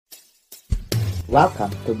Welcome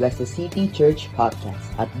to Bless the City Church Podcast.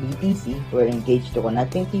 At BTC, we're engaged to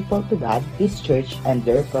connecting people to God, His church, and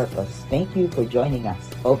their purpose. Thank you for joining us.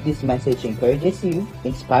 Hope this message encourages you,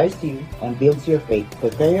 inspires you, and builds your faith.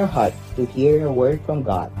 Prepare your heart to hear a word from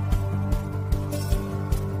God.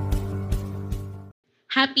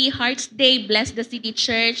 Happy Hearts Day, Bless the City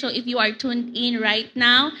Church. So if you are tuned in right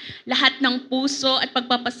now, lahat ng puso at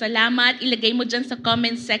pagpapasalamat, ilagay mo dyan sa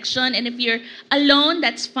comment section. And if you're alone,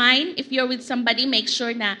 that's fine. If you're with somebody, make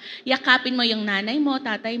sure na yakapin mo yung nanay mo,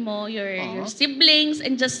 tatay mo, your siblings,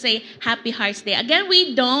 and just say Happy Hearts Day. Again,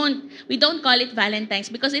 we don't call it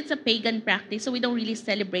Valentine's because it's a pagan practice, so we don't really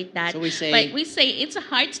celebrate that. So we But we say it's a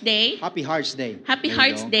Hearts Day. Happy Hearts Day. Happy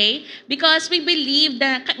Hearts Day because we believe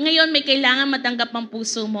that ngayon may kailangan matanggap ang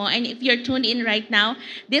puso mo. And if you're tuned in right now,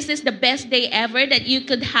 this is the best day ever that you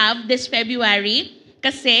could have this February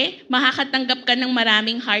kasi makakatanggap ka ng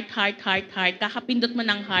maraming heart. Kakapindot mo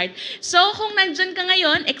ng heart. So kung nandyan ka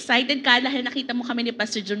ngayon, excited ka dahil nakita mo kami ni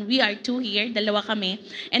Pastor Jun. We are two here, dalawa kami.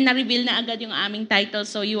 And na-reveal na agad yung aming title.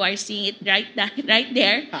 So you are seeing it right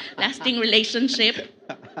there. Lasting relationship.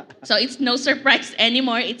 So it's no surprise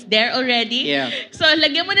anymore. It's there already. Yeah. So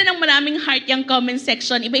lagyan mo na ng maraming heart yung comment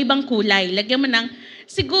section. Iba-ibang kulay. Lagyan mo ng,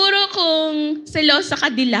 siguro kung selosa ka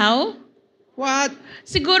dilaw. What?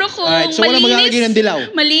 Siguro kung Alright, so wala maglalagay ng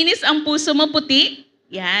dilaw. malinis ang puso mo, puti.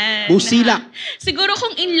 Yan. Busila. Siguro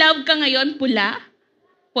kung in love ka ngayon, pula.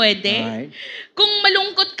 Pwede. Alright. Kung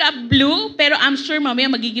malungkot ka, blue. Pero I'm sure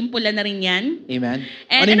mamaya magiging pula na rin yan. Amen.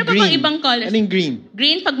 And ano pa bang ibang colors? Anong green?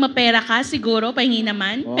 Green, pag mapera ka, siguro, pahingi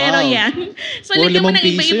naman. Wow. Pero yan. So, Puro lagyan mo ng 5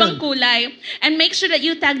 piso iba-ibang yan. kulay. And make sure that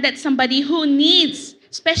you tag that somebody who needs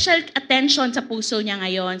special attention sa puso niya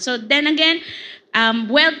ngayon. So, then again,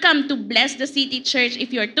 welcome to Bless the City Church.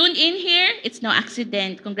 If you're tuned in here, it's no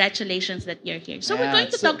accident. Congratulations that you're here. So, we're Yeah,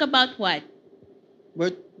 going to talk about what?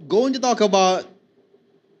 We're going to talk about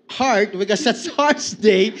heart because that's Hearts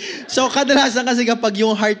Day. So kadalasan kasi kapag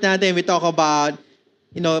yung heart natin, we talk about,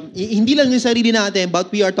 hindi lang yung sarili natin,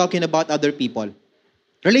 but we are talking about other people.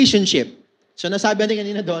 Relationship. So nasabi natin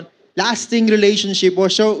kanina doon, lasting relationship.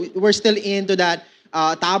 So we're still into that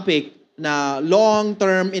topic na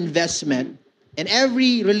long-term investment. And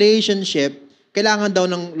every relationship, kailangan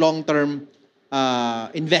daw ng long-term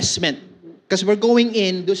investment. Because we're going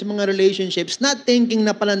in do sa mga relationships, not thinking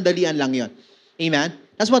na palandalian lang yon. Amen?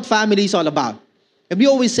 That's what family is all about. And we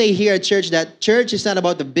always say here at church that church is not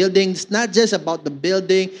about the building. It's not just about the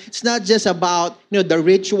building. It's not just about the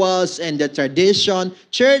rituals and the tradition.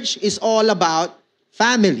 Church is all about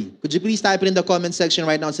family. Could you please type it in the comment section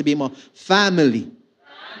right now? Sabihin mo, family.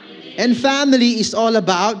 And family is all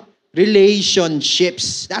about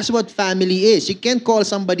relationships. That's what family is. You can't call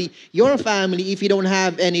somebody your family if you don't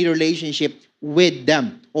have any relationship with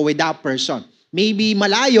them or with that person. Maybe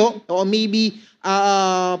malayo or maybe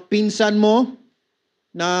pinsan mo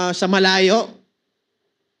na sa malayo,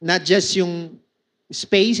 not just yung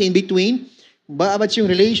space in between, but yung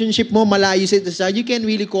relationship mo malayo sa you can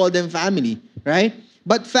really call them family, right?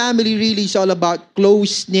 But family really is all about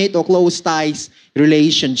close-knit or close ties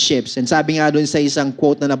relationships. And sabi nga doon sa isang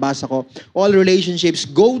quote na nabasa ko, all relationships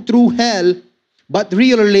go through hell, but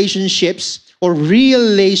real relationships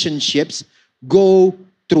go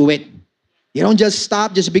through it. You don't just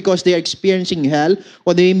stop just because they're experiencing hell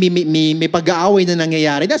or may pag-aaway na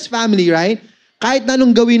nangyayari. That's family, right? Kahit na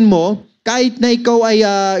anong gawin mo, kahit na ikaw ay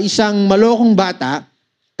isang malokong bata,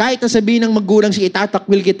 kahit na sabihin ng magulang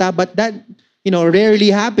itatakwil kita, but that,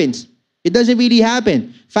 rarely happens. It doesn't really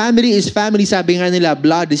happen. Family is family, sabi nga nila,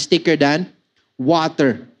 blood is thicker than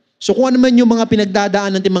water. So kung ano man yung mga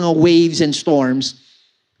pinagdadaan natin mga waves and storms,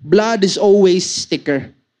 blood is always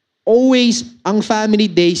thicker. Always, ang family,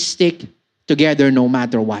 they stick together no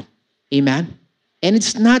matter what. Amen? And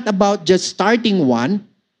it's not about just starting one.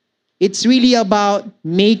 It's really about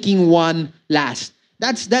making one last.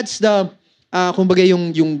 That's the, kumbaga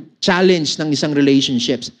yung challenge ng isang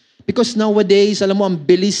relationships. Because nowadays, alam mo, ang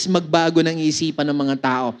bilis magbago ng isipan ng mga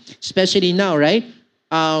tao. Especially now, right?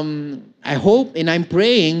 I hope and I'm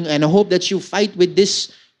praying and I hope that you fight with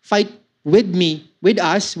us,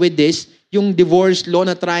 with this, yung divorce law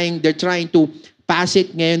na they're trying to pass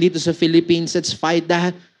it ngayon dito sa Philippines. Let's fight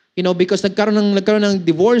that. Because nagkaroon ng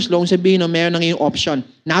divorce law, sabihin meron ng yung option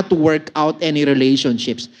not to work out any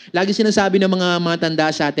relationships. Lagi sinasabi ng mga matanda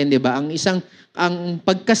sa atin, di ba? Ang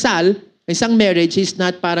pagkasal, isang marriage is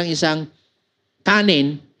not parang isang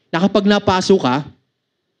kanin na kapag napasok ka,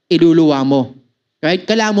 iluluwa mo. Right?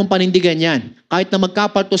 Kailangan mong panindigan yan. Kahit na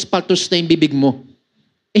magkapatos-patos na yung bibig mo.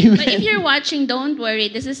 Amen. But if you're watching, don't worry.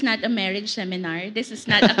 This is not a marriage seminar. This is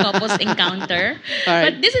not a couples encounter. Alright.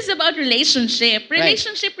 But this is about relationship. Right.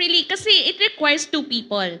 Relationship really, kasi it requires two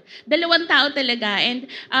people. Dalawang tao talaga. And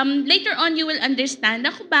later on, you will understand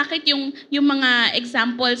kung bakit yung mga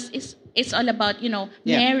examples is all about, Yeah.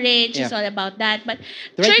 marriage, is Yeah. all about that. But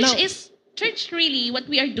Right church now- church really, what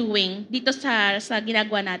we are doing dito sa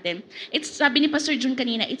ginagawa natin, sabi ni Pastor Jun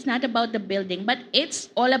kanina, it's not about the building, but it's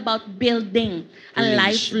all about building a Relationship.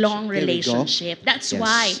 lifelong There we go. relationship. That's Yes.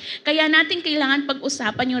 why. Kaya natin kailangan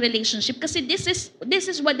pag-usapan yung relationship kasi this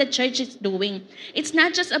is what the church is doing. It's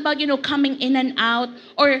not just about, coming in and out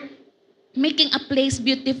or making a place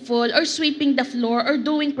beautiful or sweeping the floor or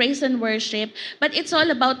doing praise and worship, but it's all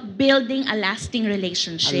about building a lasting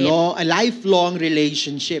relationship. A lifelong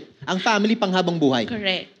relationship. Ang family panghabang buhay.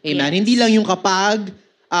 Correct. Amen. Yes. Hindi lang yung kapag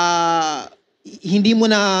hindi mo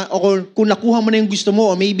na, o kung nakuha mo na yung gusto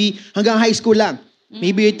mo, or maybe hanggang high school lang.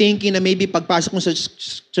 Maybe you're thinking na maybe pagpasok mo sa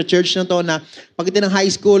church na to na pagdating ng high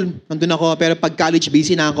school, nandun ako, pero pag college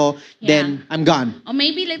busy na ako, then I'm gone. Or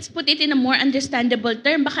maybe let's put it in a more understandable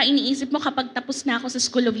term. Baka iniisip mo kapag tapos na ako sa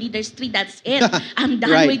School of Leaders 3, that's it. I'm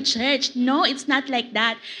done Right. with church. No, it's not like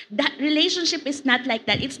that. That relationship is not like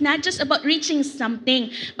that. It's not just about reaching something,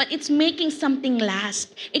 but it's making something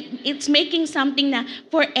last. It's making something na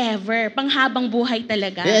forever, panghabang buhay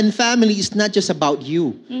talaga. And family is not just about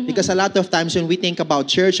you. Because a lot of times when we think about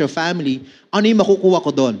church or family, ano yung makukuha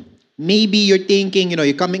ko doon? Maybe you're thinking,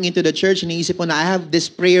 you're coming into the church, iniisip mo na, I have this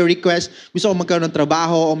prayer request, gusto ko magkaroon ng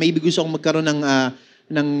trabaho, or maybe gusto ko magkaroon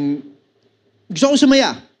gusto ko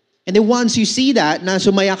sumaya. And then once you see that, na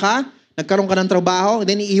sumaya ka, nagkaroon ka ng trabaho,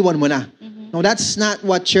 then iiwan mo na. No, that's not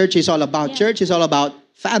what church is all about. Yeah. Church is all about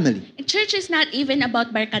family. Church is not even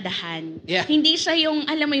about barkadahan. Yeah. Hindi siya yung,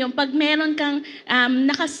 alam mo yung, pag meron kang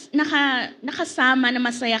nakasama na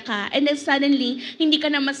masaya ka, and then suddenly, hindi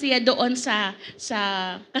ka na masaya doon sa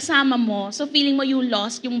kasama mo. So feeling mo you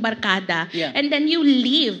lost yung barkada. Yeah. And then you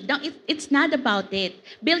leave. Now, it's not about it.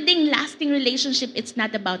 Building lasting relationship, it's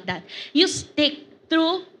not about that. You stick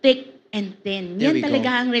through thick and thin. There we Yan go. talaga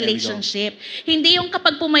ang There we go. relationship. Hindi yung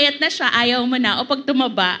kapag pumayat na siya, ayaw mo na, o pag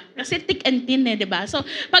tumaba. Kasi thick and thin di ba? So,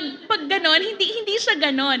 pag ganon, hindi siya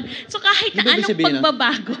ganon. So, kahit Di na ba ibig anong sabihin,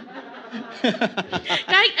 pagbabago,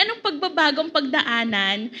 kahit anong pagbabagong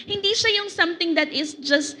pagdaanan, hindi siya yung something that is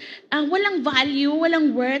just walang value,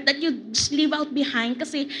 walang worth, that you just leave out behind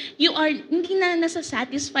kasi hindi na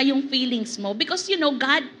nasasatisfy yung feelings mo. Because,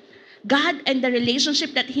 God and the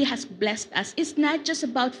relationship that He has blessed us is not just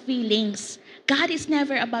about feelings. God is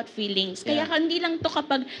never about feelings. Kaya Yeah. hindi lang to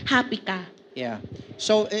kapag happy ka. Yeah.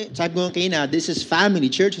 So, sabi ko kayo na, this is family.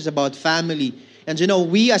 Church is about family. And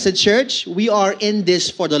we as a church, we are in this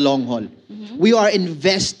for the long haul. We are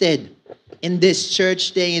invested in this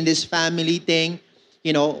church thing, in this family thing.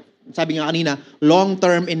 Sabi nga kanina,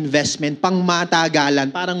 long-term investment, pang matagalan,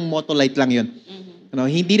 parang motolite lang yun.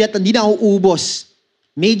 Hindi na uubos.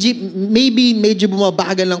 Maybe medyo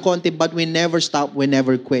bumabagal ng konti, but we never stop, we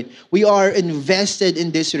never quit. We are invested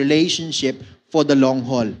in this relationship for the long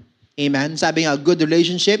haul. Amen? Sabi nga, good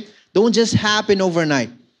relationship don't just happen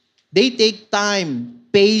overnight. They take time,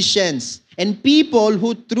 patience, and people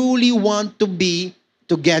who truly want to be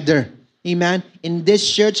together. Amen? In this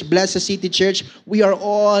church, Blessed City Church, we are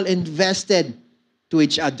all invested to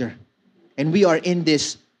each other. And we are in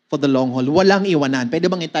this for the long haul. Walang iwanan.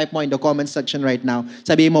 Pwede bang i-type mo in the comment section right now?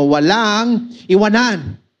 Sabihin mo, walang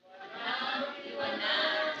iwanan.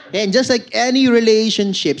 And just like any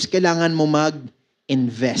relationships, kailangan mo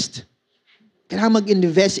mag-invest. Kailangan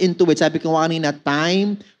mag-invest into it. Sabi ko kanina,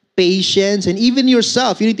 time, patience, and even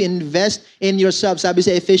yourself. You need to invest in yourself. Sabi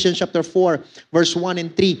sa Ephesians chapter 4, verse 1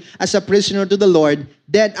 and 3, as a prisoner to the Lord,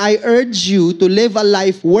 that I urge you to live a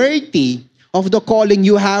life worthy of the calling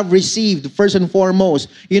you have received. First and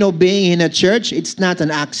foremost, being in a church, it's not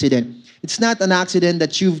an accident. It's not an accident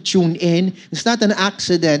that you've tuned in. It's not an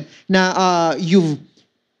accident na you've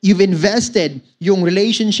invested yung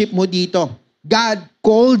relationship mo dito. God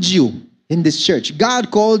called you in this church.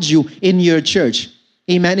 God called you in your church.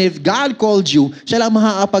 Amen. If God called you, siya lang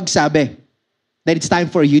makakapagsabi that it's time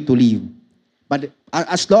for you to leave. But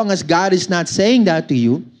as long as God is not saying that to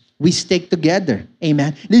you, we stick together.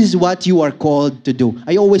 Amen. This is what you are called to do.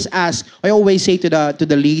 I always say to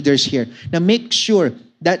the leaders here, now make sure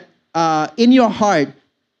that in your heart,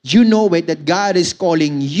 you know it that God is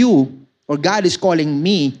calling you or God is calling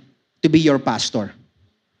me to be your pastor.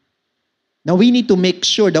 Now we need to make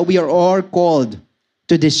sure that we are all called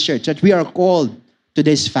to this church, that we are called to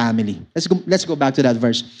this family. Let's go back to that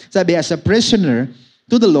verse. Sabi, as a prisoner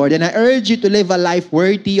to the Lord, and I urge you to live a life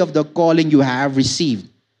worthy of the calling you have received.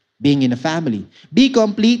 being in a family. Be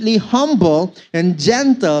completely humble and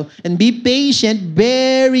gentle and be patient,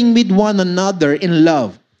 bearing with one another in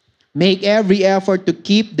love. Make every effort to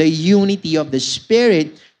keep the unity of the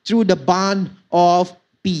Spirit through the bond of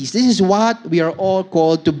peace. This is what we are all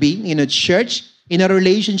called to be in a church, in a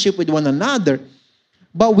relationship with one another.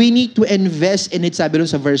 But we need to invest in it. Sabi doon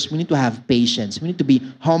sa verse, we need to have patience. We need to be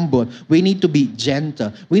humble. We need to be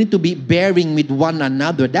gentle. We need to be bearing with one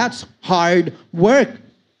another. That's hard work.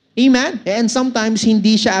 Amen? And sometimes,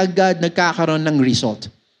 hindi siya agad nagkakaroon ng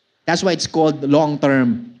result. That's why it's called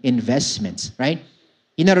long-term investments, right?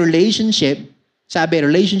 In a relationship, sabi,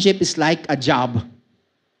 relationship is like a job.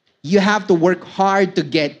 You have to work hard to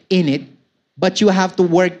get in it, but you have to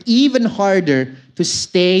work even harder to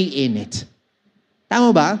stay in it.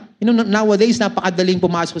 Tama ba? Nowadays, napakadaling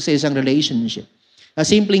pumasok sa isang relationship. A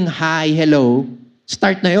simpleng hi, hello,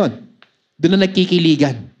 start na yon. Doon na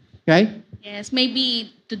nagkikiligan. Right? Yes,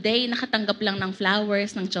 maybe today nakatanggap lang ng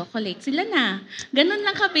flowers, ng chocolate. Sila na. Ganun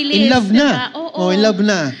lang kabilis. In love na. Diba? Oo. In love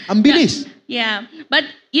na. Ang bilis. Yeah. But,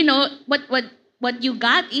 what you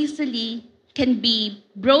got easily can be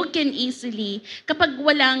broken easily kapag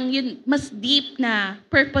walang yun, mas deep na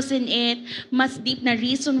purpose in it, mas deep na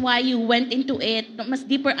reason why you went into it, mas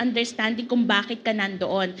deeper understanding kung bakit ka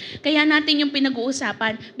nandoon. Kaya natin yung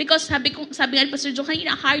pinag-uusapan. Because sabi nga ni Pastor Joe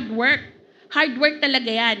kanina, hard work. Hard work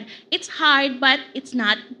talaga yan. It's hard, but it's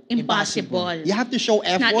not impossible. You have to show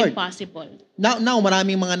effort. It's not impossible. Now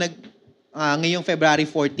maraming mga ngayong February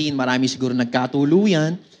 14, marami siguro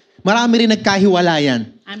nagkatuluyan. Marami rin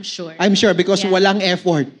nagkahiwalayan. I'm sure. I'm sure because walang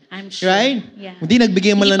effort. I'm sure. Right? Yeah. Hindi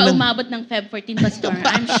nagbigay man lang Hindi pa ng... umabot ng Feb 14, Pastor.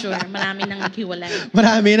 I'm sure. Marami nang naghiwalay.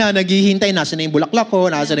 Marami na, naghihintay. Nasa na yung bulaklak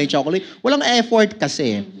ko, nasa na yung chocolate. Walang effort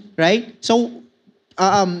kasi. Right? So,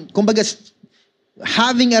 kumbaga,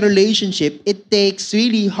 having a relationship, it takes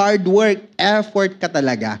really hard work, effort ka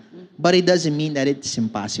talaga. But it doesn't mean that it's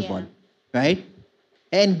impossible. Yeah. Right?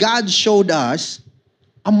 And God showed us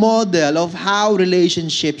a model of how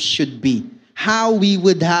relationships should be. How we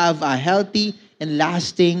would have a healthy and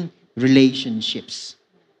lasting relationships.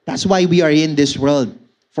 That's why we are in this world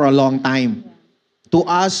for a long time. For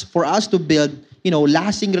us to build,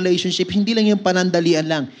 lasting relationships, hindi lang yung panandalian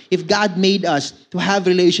lang. If God made us to have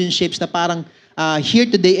relationships na parang here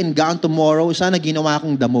today and gone tomorrow, sana ginawa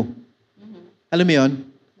kong damo. Alam mo yun?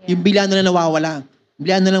 Yeah. Yung bila na nawawala.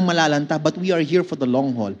 Bila na lang malalanta. But we are here for the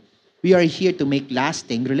long haul. We are here to make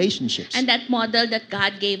lasting relationships. And that model that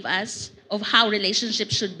God gave us of how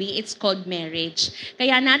relationships should be, it's called marriage.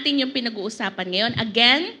 Kaya natin yung pinag-uusapan ngayon.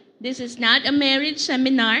 Again, this is not a marriage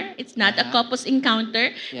seminar. It's not a couples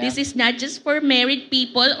encounter. Yeah. This is not just for married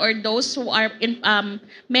people or those who are in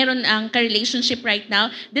meron ang ka-relationship right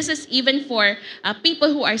now. This is even for people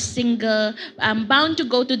who are single, bound to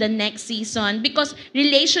go to the next season because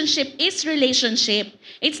relationship is relationship.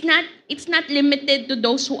 It's not limited to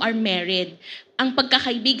those who are married. Ang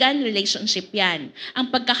pagkakaibigan, relationship yan. Ang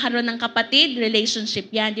pagkakaroon ng kapatid, relationship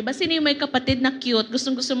yan. Di ba? Sino yung may kapatid na cute,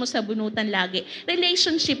 gustong-gusto mo sa bunutan lagi?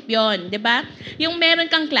 Relationship yon, di ba? Yung meron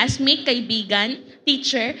kang classmate, kaibigan,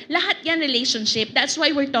 teacher, lahat yan relationship. That's why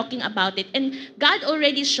we're talking about it. And God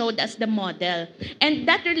already showed us the model. And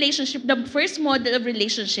that relationship, the first model of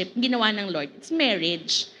relationship, ginawa ng Lord, it's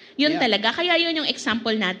marriage. Yun talaga. Kaya yun yung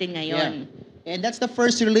example natin ngayon. Yeah. And that's the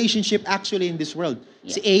first relationship actually in this world.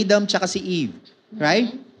 Yeah. Si Adam tsaka si Eve.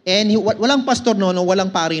 Right? And walang pastor noon,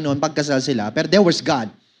 walang pari noon, pagkasal sila. Pero there was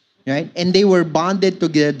God. Right? And they were bonded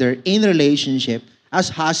together in relationship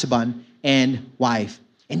as husband and wife.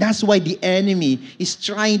 And that's why the enemy is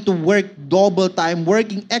trying to work double time,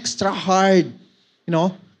 working extra hard,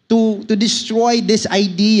 to destroy this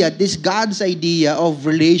idea, this God's idea of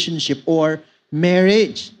relationship or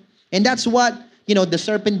marriage. And that's what, the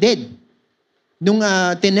serpent did. Nung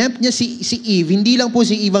tinempt niya si Eve, hindi lang po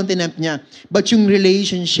si Eve ang tinempt niya, but yung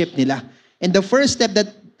relationship nila. And the first step that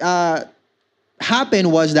happened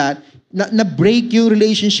was that na-break yung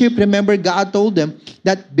relationship. Remember, God told them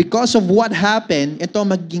that because of what happened, ito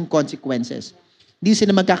magiging consequences. Hindi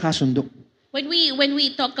sila magkakasundo. When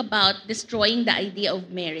we talk about destroying the idea of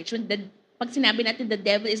marriage, pag sinabi natin the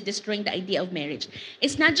devil is destroying the idea of marriage,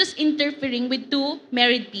 it's not just interfering with two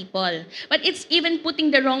married people, but it's even putting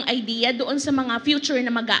the wrong idea doon sa mga future na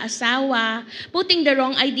mag-aasawa, putting the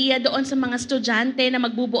wrong idea doon sa mga estudyante na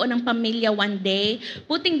magbubuo ng pamilya one day,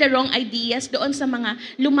 putting the wrong ideas doon sa mga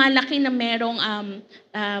lumalaki na merong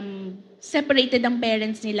separated ang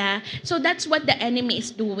parents nila. So that's what the enemy is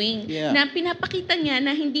doing. Yeah. Na pinapakita niya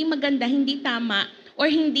na hindi maganda, hindi tama, or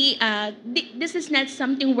hindi, this is not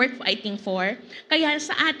something worth fighting for. Kaya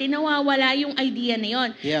sa atin, nawawala yung idea na yon.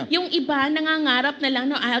 Yeah. Yung iba, nangangarap na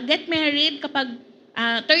lang, I'll get married kapag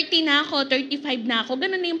 30 na ako, 35 na ako,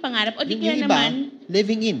 ganun na yung pangarap. O di Yung kaya iba, naman,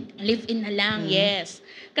 living in. live-in na lang, yes.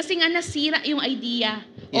 Kasi nga nasira yung idea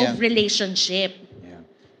Yeah. of relationship. Yeah.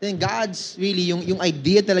 Then God's really, yung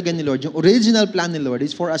idea talaga ni Lord, yung original plan ni Lord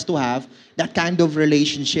is for us to have that kind of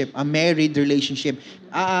relationship, a married relationship.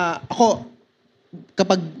 Ako,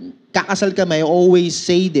 kapag kakasal kami, I always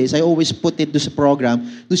say this, I always put it do sa program,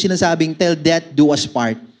 do sinasabing, till death do us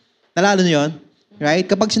part. Nalala niyo yun? Right?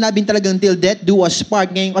 Kapag sinabing talagang till death do us part,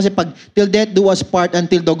 ngayon kasi pag till death do us part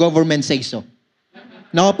until the government says so.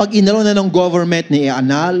 No, pag inalo na ng government ni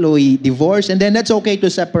annul o divorce, and then that's okay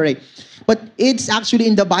to separate. But it's actually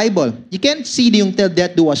in the Bible. You can't see yung till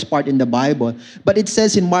death do us part in the Bible. But it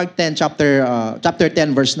says in Mark 10, chapter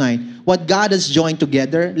 10, verse 9, what God has joined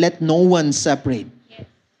together, let no one separate.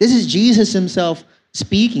 This is Jesus himself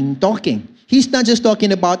speaking, talking. He's not just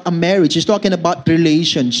talking about a marriage. He's talking about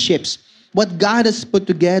relationships. What God has put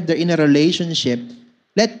together in a relationship,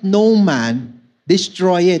 let no man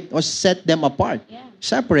destroy it or set them apart. Yeah.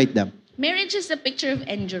 Separate them. Marriage is a picture of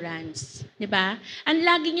endurance, 'di ba? Ang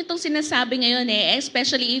lagi niyo tong sinasabi ngayon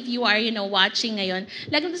especially if you are, watching ngayon,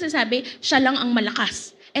 lagi niyo sinasabi, siya lang ang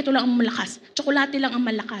malakas. Ito lang ang malakas. Tsokolate lang ang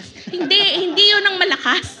malakas. Hindi 'yun ang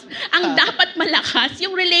malakas. Ang dapat malakas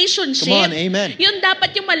yung relationship. Come on, amen. Yun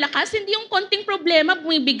dapat yung malakas, hindi yung konting problema,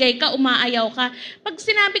 bumibigay ka, umaayaw ka. Pag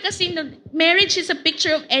sinabi kasi na marriage is a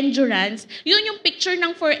picture of endurance, yun yung picture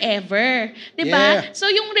ng forever. 'Di ba? Yeah. So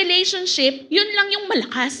yung relationship, yun lang yung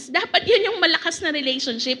malakas. Dapat yun yung malakas na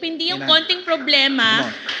relationship, hindi yung Amen. konting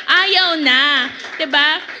problema. Ayaw na. 'Di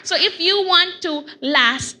ba? So if you want to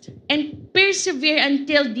last and persevere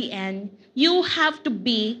until the end, you have to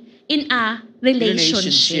be in a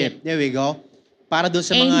relationship. There we go. Para doon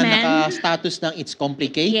sa mga Amen. naka-status ng it's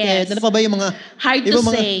complicated. Yes. Ano pa ba yung mga... Hard di to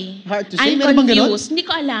ba mga- say. Hard to say. I'm Meron bang ganon? confused. Hindi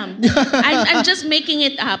ko alam. I'm just making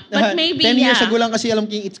it up. But maybe, 10 years yeah. ago lang kasi alam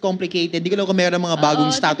ko yung it's complicated. Di ko alam kung meron mga bagong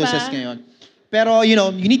Oo, statuses diba? ngayon. Pero,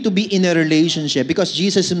 you need to be in a relationship because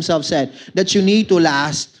Jesus himself said that you need to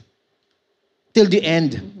last till the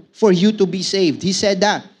end for you to be saved. He said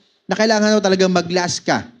that. Na kailangan talaga mag-last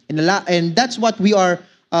ka. And that's what we are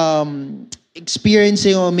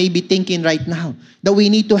experiencing or maybe thinking right now. That we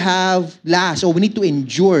need to have last or we need to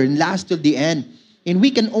endure and last till the end. And we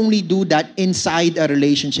can only do that inside a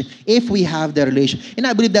relationship if we have the relation. And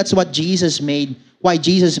I believe that's what why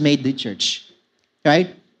Jesus made the church. Right?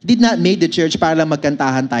 He did not make the church para lang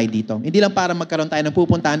magkantahan tayo dito. Hindi lang para magkaroon tayo ng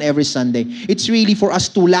pupuntahan every Sunday. It's really for us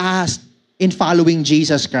to last in following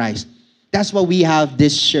Jesus Christ. That's why we have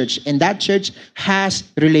this church. And that church has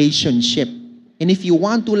relationship. And if you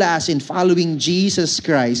want to last in following Jesus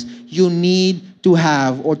Christ, you need to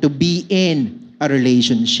have or to be in a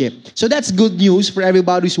relationship. So that's good news for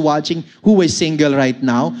everybody who's watching who is single right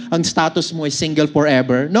now. Ang status mo is single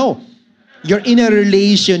forever. No. You're in a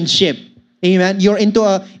relationship. Amen? You're in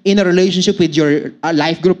a relationship with your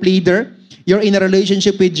life group leader. You're in a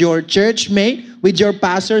relationship with your church mate, with your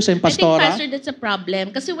pastors and I think, pastora. Pastor, that's a problem.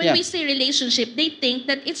 Kasi when Yeah. we say relationship, they think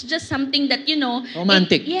that it's just something that,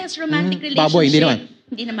 Romantic. Yes, romantic relationship. Baboy, hindi naman.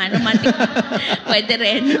 Hindi naman, romantic. Pwede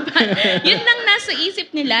rin. Yun lang nasa isip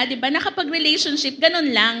nila, di ba? Na kapag relationship, ganun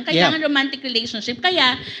lang. Kailangan romantic relationship.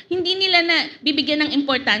 Kaya, hindi nila na bibigyan ng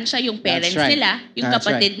importansya yung parents That's right. nila, yung That's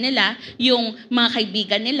kapatid nila, yung mga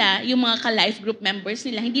kaibigan nila, yung mga ka-life group members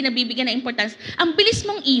nila. Hindi na bibigyan ng importansya. Ang bilis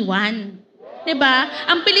mong iwan. 'Di ba?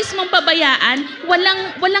 Ang bilis mong pabayaan,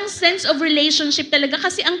 walang sense of relationship talaga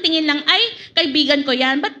kasi ang tingin lang ay kaibigan ko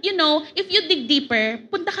 'yan. But if you dig deeper,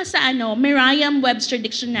 punta ka sa Merriam-Webster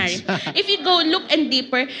dictionary. If you go look and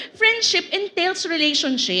deeper, friendship entails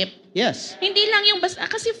relationship. Yes. Hindi lang yung basta,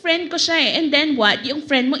 kasi friend ko siya and then what? Yung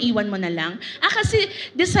friend mo, iwan mo na lang. Kasi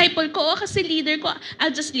disciple ko, kasi leader ko,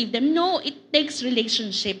 I'll just leave them. No, it takes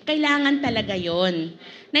relationship. Kailangan talaga yon.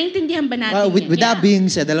 Naintindihan ba natin With that being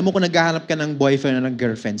said, alam mo kung naghahanap ka ng boyfriend or ng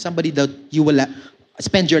girlfriend, somebody that you will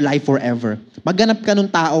spend your life forever, maghanap ka ng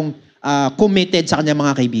taong committed sa kanyang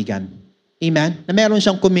mga kaibigan. Amen? Na meron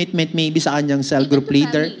siyang commitment maybe sa kanyang cell group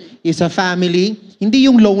leader, is a family, hindi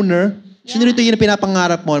yung loner. Sino rito yung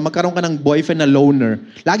pinapangarap mo, magkaroon ka ng boyfriend na loner,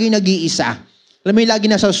 laging nag-iisa. Alam mo yung lagi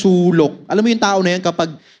nasa sulok. Alam mo yung tao na yan,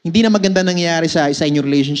 kapag hindi na maganda nangyayari sa inyong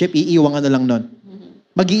relationship, iiwan ka na lang nun.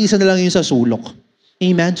 Mag-iisa na lang yun sa sulok.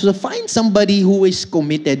 Amen? So find somebody who is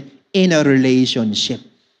committed in a relationship.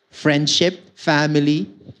 Friendship, family,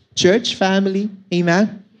 church family.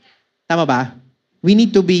 Amen? Tama ba? We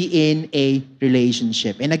need to be in a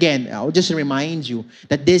relationship. And again, I'll just remind you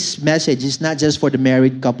that this message is not just for the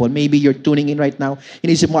married couple. Maybe you're tuning in right now.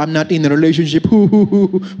 Inisip mo, I'm not in a relationship.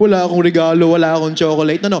 Wala akong regalo, wala akong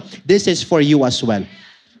chocolate. No. This is for you as well.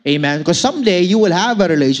 Amen? Because someday, you will have a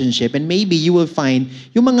relationship and maybe you will find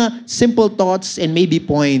yung mga simple thoughts and maybe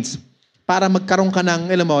points para magkaroon ka ng,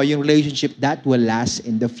 alam mo, yung relationship that will last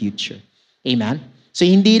in the future. Amen? So,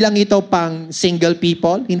 hindi lang ito pang single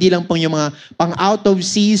people, hindi lang pang yung mga pang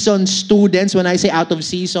out-of-season students. When I say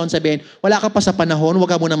out-of-season, sabihin, wala ka pa sa panahon, huwag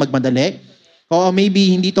ka muna magmadali. O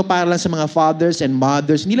maybe hindi to para lang sa mga fathers and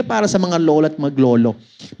mothers, hindi lang para sa mga lola at maglolo.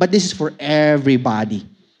 But this is for everybody.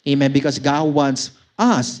 Amen? Because God wants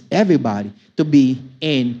us, everybody, to be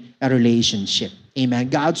in a relationship. Amen?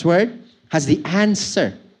 God's Word has the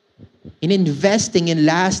answer in investing in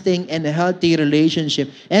lasting and healthy relationship.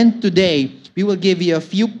 And today, we will give you a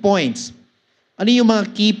few points. Ano yung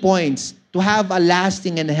mga key points to have a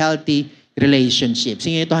lasting and healthy relationship?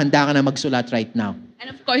 Sige ito, handa ka na magsulat right now. And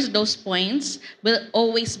of course, those points will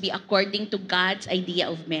always be according to God's idea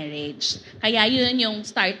of marriage. Kaya yun yung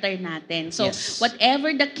starter natin. So, Yes. whatever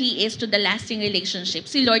the key is to the lasting relationship,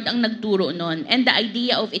 si Lord ang nagturo nun. And the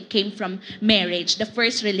idea of it came from marriage, the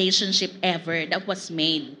first relationship ever that was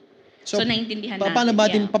made. So naintindihan paano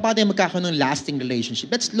natin. paano tayo magkakaroon ng lasting relationship?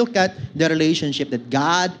 Let's look at the relationship that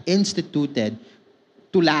God instituted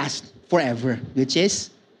to last forever, which is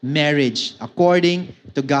marriage, according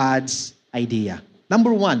to God's idea. Number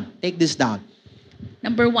 1, take this down.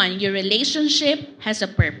 Number 1, your relationship has a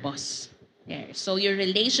purpose. There. So your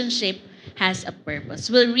relationship has a purpose.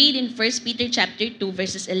 We'll read in 1 Peter chapter 2,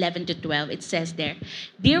 verses 11 to 12. It says there,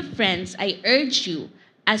 "Dear friends, I urge you,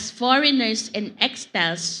 as foreigners and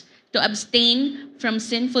exiles, to abstain from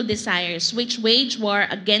sinful desires which wage war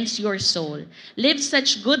against your soul. Live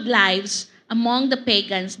such good lives among the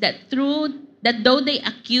pagans that though they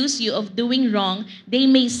accuse you of doing wrong, they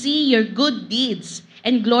may see your good deeds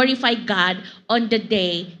and glorify God on the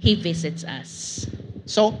day He visits us."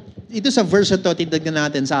 So, ito sa verse na to, titignan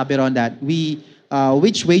natin, sabi ron that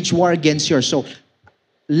which wage war against your soul.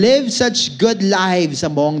 Live such good lives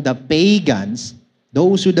among the pagans,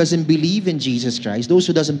 those who doesn't believe in Jesus Christ, those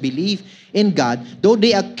who doesn't believe in God, though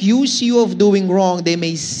they accuse you of doing wrong, they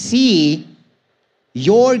may see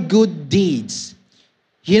your good deeds.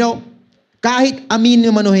 You know, kahit amin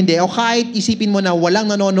mo o hindi, o kahit isipin mo na walang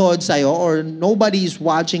nanonood sa'yo or nobody is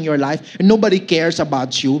watching your life and nobody cares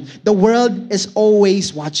about you, the world is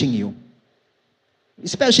always watching you.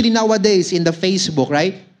 Especially nowadays in the Facebook,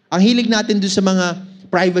 right? Ang hilig natin doon sa mga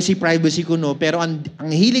privacy ko, no? Pero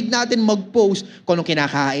ang hilig natin mag-post kung anong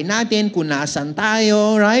kinakain natin, kung nasan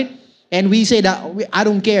tayo, right? And we say that, I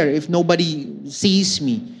don't care if nobody sees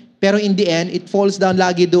me. Pero in the end, it falls down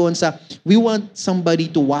lagi doon sa, we want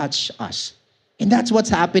somebody to watch us. And that's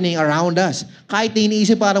what's happening around us. Kahit na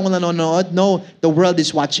iniisip parang wala nanonood, no, the world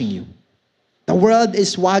is watching you. The world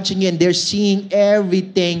is watching you and they're seeing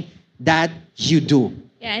everything that you do.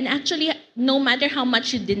 Yeah, and actually, no matter how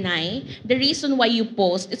much you deny, the reason why you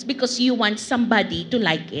post is because you want somebody to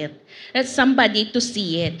like it. That's somebody to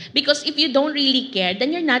see it. Because if you don't really care,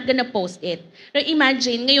 then you're not gonna post it. Now,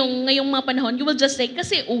 imagine, ngayong mga panahon, you will just say,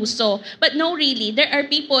 kasi uso. But no, really, there are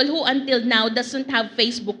people who until now doesn't have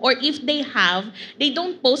Facebook, or if they have, they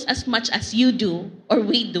don't post as much as you do, or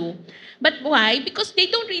we do. But why? Because they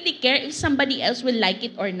don't really care if somebody else will like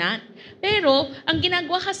it or not. Pero, ang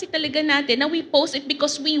ginagawa kasi talaga natin na we post it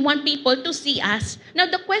because we want people to see us. Now,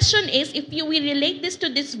 the question is, if we relate this to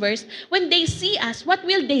this verse, when they see us, what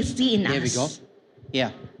will they see in us? There we go.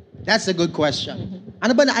 Yeah. That's a good question.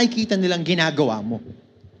 Ano ba nakikita nilang ginagawa mo?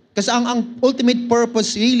 Kasi ang ultimate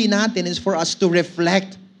purpose really natin is for us to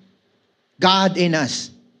reflect God in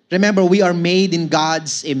us. Remember, we are made in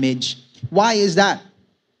God's image. Why is that?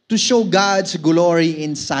 To show God's glory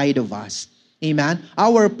inside of us. Amen?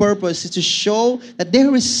 Our purpose is to show that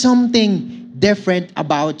there is something different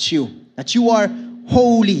about you. That you are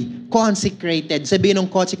holy, consecrated. Sabihin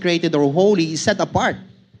ng consecrated or holy is set apart.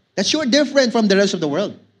 That you are different from the rest of the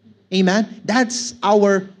world. Amen? That's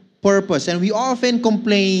our purpose. And we often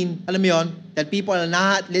complain, alam mo yun, that people are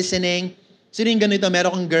not listening. Sino yung ganito,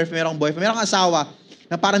 meron kang girlfriend, meron kang boyfriend, meron kang asawa,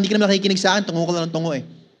 na parang hindi ka naman nakikinig sa akin, tungo ko lang ng tungo eh.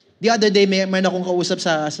 The other day, may akong kausap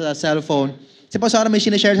sa cellphone. Si Pastora may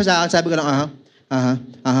sinashare sa akin, sabi ko lang,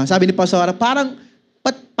 Sabi ni Pastora, parang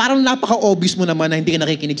napaka-obvious mo naman na hindi ka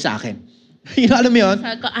nakikinig sa akin. You know, alam mo yun?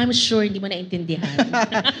 Sabi ko, I'm sure hindi mo naintindihan.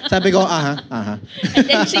 Sabi ko, And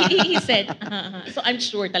then he said, So I'm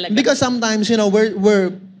sure talaga. Because sometimes, you know,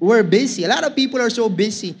 we're busy. A lot of people are so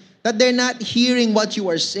busy that they're not hearing what you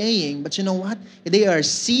are saying. But you know what? They are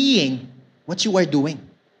seeing what you are doing.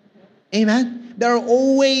 Amen? They're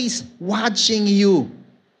always watching you.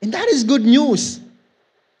 And that is good news.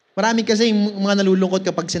 Marami kasi yung mga nalulungkot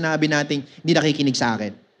kapag sinabi natin, hindi nakikinig sa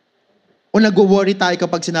akin. O nag-worry tayo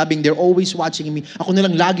kapag sinabing, they're always watching me. Ako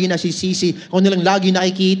nilang lagi nasisisi. Ako nilang lagi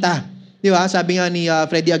nakikita. Di ba? Sabi nga ni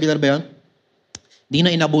Freddie Aguilar ba yun? Di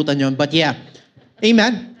na inabutan yun. But yeah.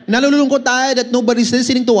 Amen? Nalulungkot tayo that nobody's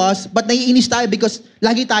listening to us, but naiinis tayo because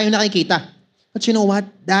lagi tayo nakikita. But you know what?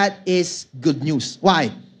 That is good news.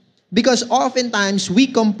 Why? Because oftentimes we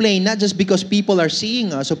complain not just because people are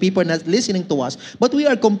seeing us or people are not listening to us, but we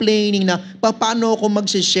are complaining na paano ako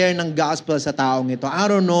mag-share ng gospel sa taong ito? I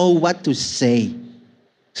don't know what to say.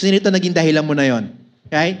 So ito naging dahilan mo na yon.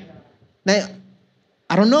 Okay?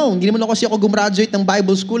 I don't know, hindi naman kasi ako gumraduate ng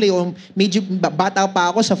Bible school o medyo bata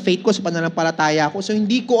pa ako sa faith ko, sa pananampalataya ko. So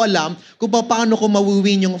hindi ko alam kung paano ko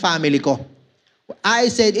mawiwin yung family ko.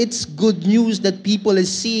 I said it's good news that people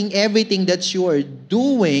is seeing everything that you are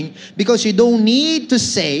doing because you don't need to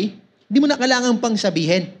say, hindi mo na kailangan pang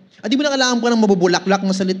sabihin. At hindi mo na kailangan pa ng mabubulaklak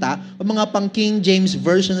na salita o mga pang King James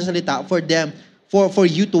Version na salita for them, for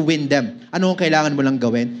you to win them. Ano ang kailangan mo lang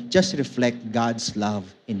gawin? Just reflect God's love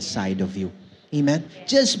inside of you. Amen?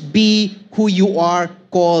 Just be who you are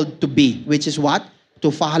called to be, which is what?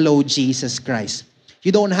 To follow Jesus Christ.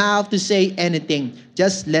 You don't have to say anything.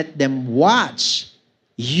 Just let them watch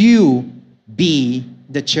you be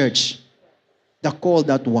the church. The called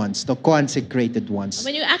out ones, the consecrated ones.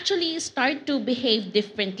 When you actually start to behave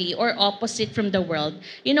differently or opposite from the world,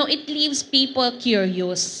 it leaves people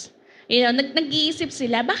curious. Nag-iisip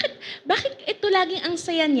sila, bakit ito laging ang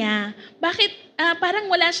saya niya? Bakit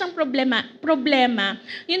parang wala siyang problema?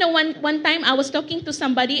 One time I was talking to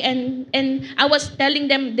somebody and I was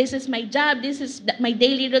telling them, this is my job, this is my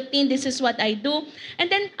daily routine, this is what I do.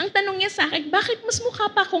 And then, ang tanong niya sa akin, bakit mas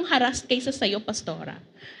mukha pa akong harassed kaysa sa'yo, pastora?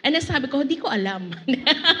 And then sabi ko, hindi ko alam.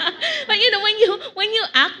 But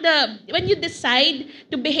when you decide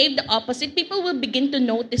to behave the opposite, people will begin to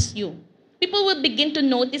notice you. People will begin to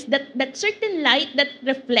notice that certain light that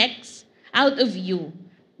reflects out of you.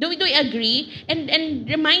 Do we agree? And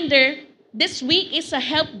reminder, this week is a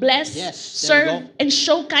help, bless, serve, and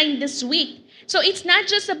show kindness week. So it's not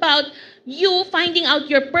just about you finding out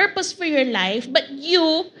your purpose for your life, but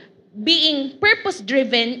you being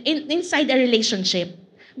purpose-driven inside a relationship.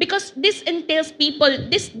 Because this entails people,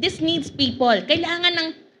 this needs people.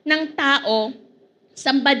 Kailangan ng tao,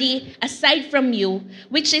 somebody aside from you,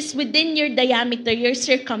 which is within your diameter, your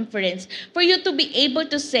circumference, for you to be able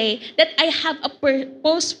to say that I have a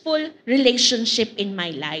purposeful relationship in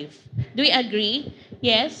my life. Do we agree?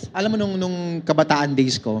 Yes? Alam mo, nung kabataan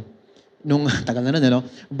days ko, tagal na nun,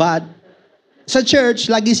 but sa church,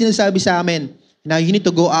 lagi sinasabi sa amin, now you need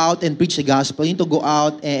to go out and preach the gospel. You need to go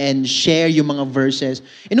out and share yung mga verses.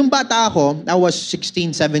 And nung bata ako, I was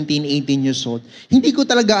 16, 17, 18 years old, hindi ko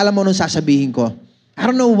talaga alam anong sasabihin ko. I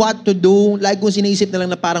don't know what to do. Like kung sinisip na lang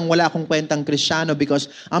na parang wala akong kwentang Kristiyano because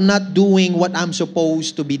I'm not doing what I'm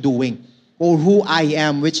supposed to be doing or who I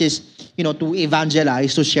am, which is, to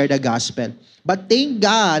evangelize, to share the gospel. But thank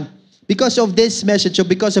God, because of this message, or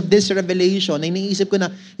because of this revelation, iniisip ko na,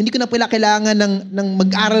 hindi ko na pala kailangan ng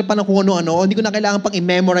mag-aral pa ng kung ano-ano, hindi ko na kailangan pang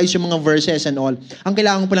i-memorize yung mga verses and all. Ang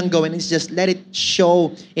kailangan ko lang gawin is just let it show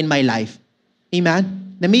in my life. Amen?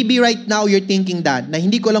 Na maybe right now you're thinking that, na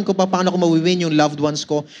hindi ko alam kung paano ko mawiwin yung loved ones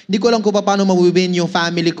ko, hindi ko alam kung paano mawiwin yung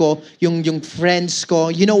family ko, yung friends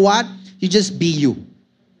ko. You know what? You just be you.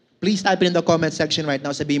 Please type it in the comment section right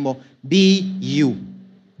now. Sabihin mo, be you.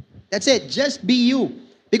 That's it. Just be you.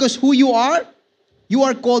 Because who you are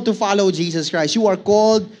called to follow Jesus Christ. You are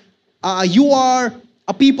called, you are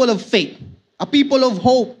a people of faith, a people of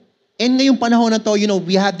hope. And ngayong panahon na to,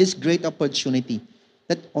 we have this great opportunity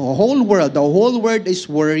that the whole world is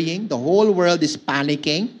worrying, the whole world is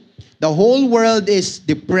panicking, the whole world is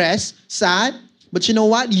depressed, sad. But you know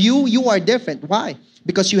what? You are different. Why?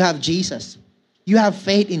 Because you have Jesus. You have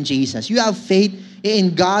faith in Jesus. You have faith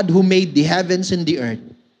in God who made the heavens and the earth.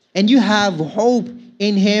 And you have hope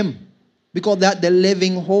in Him. Because that the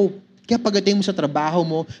living hope. Kaya pagdating mo sa trabaho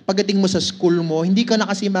mo, pagdating mo sa school mo, hindi ka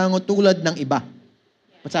nakasimango tulad ng iba.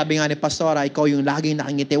 At sabi nga ni Pastora, ikaw yung laging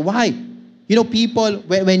nakangiti. Why? People,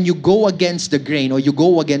 when you go against the grain or you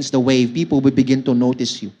go against the wave, people will begin to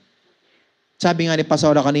notice you. Sabi nga ni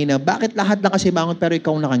Pastora kanina, bakit lahat nakasimangot pero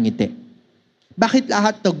ikaw nakangiti? Bakit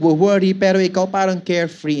lahat nag-worry pero ikaw parang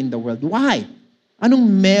carefree in the world? Why? Anong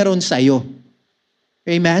meron sa'yo?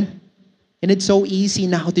 Amen? And it's so easy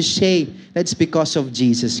now to say that's because of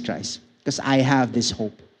Jesus Christ. Because I have this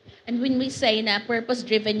hope. And when we say na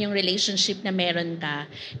purpose-driven yung relationship na meron ka,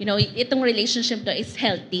 itong relationship to is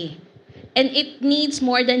healthy. And it needs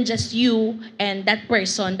more than just you and that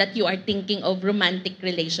person that you are thinking of romantic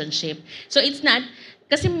relationship. So it's not,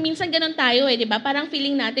 kasi minsan ganun tayo di ba? Parang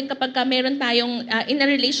feeling natin kapag meron tayong, in a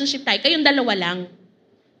relationship tayo, kayong dalawa lang.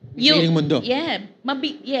 Sariling mundo. Yeah.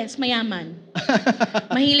 Yes, mayaman.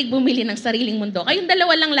 Mahilig bumili ng sariling mundo. Kayong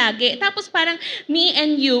dalawa lang lagi. Tapos parang me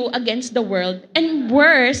and you against the world. And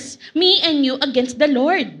worse, me and you against the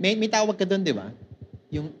Lord. May tawag ka doon, di ba?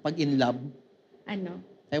 Yung pag in love. Ano?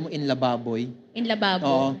 Sabi mo, in lababoy. In lababo.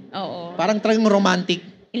 Oo. Oo. Parang talagang romantic.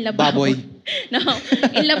 In lababo. Baboy. No,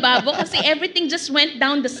 in lababo kasi everything just went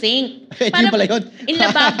down the sink. Hindi pala yun. In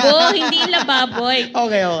lababo, hindi in lababoy.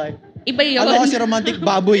 Okay. Iba yun. Ano kasi romantic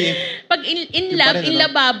baboy eh. Pag in Yung love, pa rin, in ano?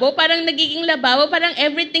 lababo, parang nagiging lababo, parang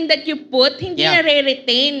everything that you put, hindi Yeah.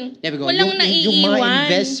 nare-retain. There we go. Walang Yung mga naiiwan.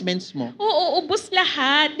 investments mo. Oo, ubos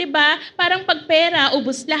lahat, 'di ba? Parang pag pera,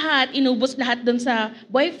 ubos lahat, inubos lahat doon sa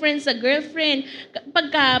boyfriend, sa girlfriend.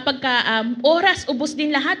 Oras, ubos din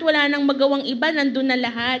lahat, wala nang magawang iba, nandun na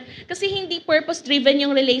lahat. Kasi hindi purpose-driven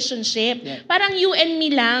yung relationship. Yeah. Parang you and me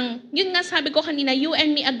lang. Yun nga sabi ko kanina, you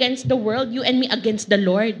and me against the world, you and me against the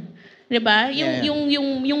Lord. 'Di ba? Yeah.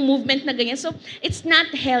 Yung movement na ganyan. So, it's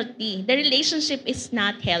not healthy. The relationship is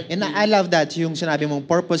not healthy. And I love that, yung sinabi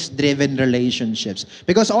mong purpose-driven relationships.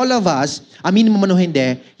 Because all of us, aminin mo man o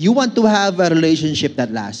hindi, you want to have a relationship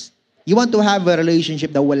that lasts. You want to have a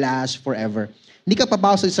relationship that will last forever. Hindi ka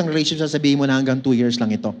papasok sa isang relationship, sasabihin mo na hanggang 2 years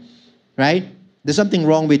lang ito. Right? There's something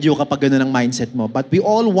wrong with you kapag gano'n ang mindset mo. But we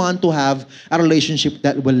all want to have a relationship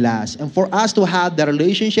that will last. And for us to have the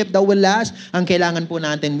relationship that will last, ang kailangan po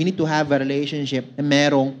natin, we need to have a relationship na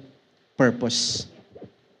merong purpose.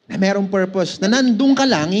 Na merong purpose. Na nandun ka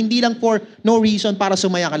lang, hindi lang for no reason para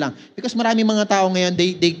sumaya ka lang. Because maraming mga tao ngayon,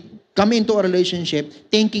 they come into a relationship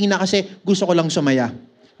thinking na kasi gusto ko lang sumaya.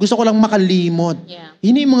 Gusto ko lang makalimot. Yeah.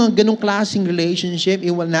 Hindi yung mga ganong klaseng relationship, it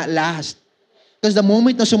will not last. Because the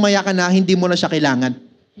moment na sumaya ka na, hindi mo na siya kailangan.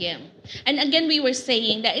 Yeah. And again, we were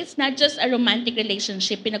saying that it's not just a romantic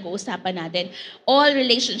relationship pinag-uusapan natin. All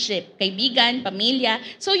relationship, kaibigan, pamilya.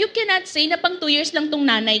 So you cannot say na pang 2 years lang tong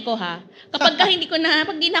nanay ko ha. Pag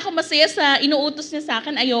di na ako masaya sa inuutos niya sa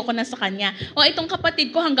akin, ayoko na sa kanya. O itong kapatid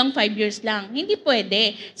ko hanggang 5 years lang. Hindi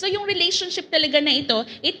pwede. So yung relationship talaga na ito,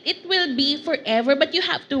 it will be forever but you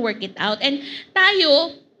have to work it out. And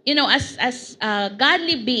tayo, you know, as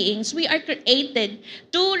godly beings, we are created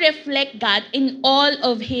to reflect God in all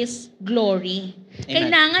of His glory. Amen.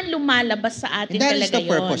 Kailangan lumalabas sa atin And that talaga is the yun.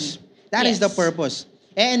 purpose. That is Yes. the purpose.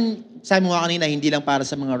 And sabi mo nga kanina, hindi lang para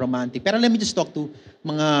sa mga romantic. Pero let me just talk to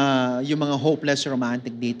yung mga hopeless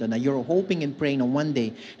romantic dito na you're hoping and praying na one day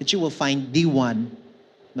that you will find the one,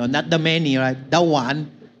 no, not the many, right? The one.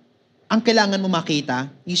 Ang kailangan mo makita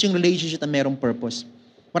is yung relationship na merong purpose.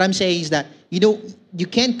 What I'm saying is that, you know, you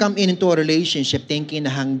can't come into a relationship thinking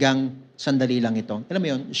na hanggang sandali lang ito. Alam mo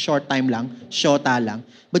yun, short time lang, shota lang.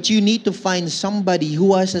 But you need to find somebody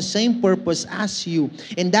who has the same purpose as you.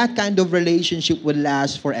 And that kind of relationship will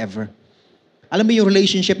last forever. Alam mo yung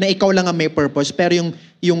relationship na ikaw lang ang may purpose, pero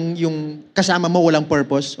yung kasama mo walang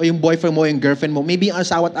purpose, o yung boyfriend mo, yung girlfriend mo, maybe yung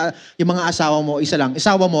mga asawa mo, isa lang.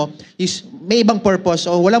 Asawa mo is may ibang purpose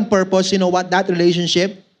o walang purpose, you know what, that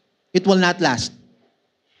relationship, it will not last.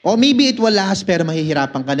 Or maybe it will last pero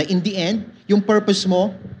mahihirapan ka na. In the end, yung purpose mo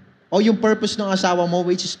o yung purpose ng asawa mo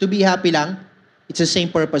which is to be happy lang, it's the same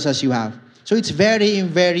purpose as you have. So it's very,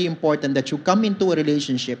 very important that you come into a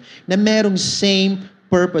relationship na merong same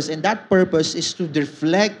purpose. And that purpose is to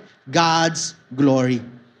reflect God's glory.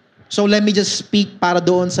 So let me just speak para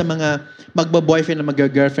doon sa mga magba-boyfriend na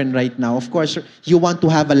magga-girlfriend right now. Of course, you want to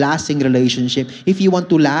have a lasting relationship. If you want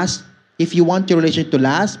to last, if you want your relationship to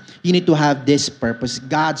last, you need to have this purpose,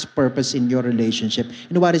 God's purpose in your relationship.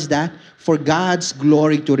 And what is that? For God's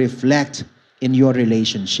glory to reflect in your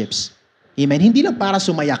relationships. Amen? Hindi lang para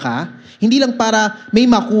sumaya ka, hindi lang para may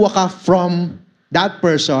makuha ka from that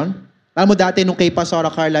person. Alam mo dati nung kay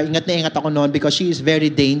Pastora Carla, ingat na ingat ako noon because she is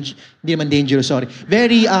very hindi naman dangerous, sorry.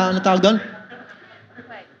 Very, ano tawag doon?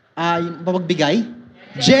 Yung pagbigay?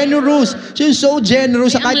 Generous. She's so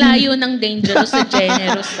generous. Ang layo ng dangerous sa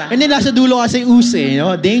generous pa. And then nasa dulo kasi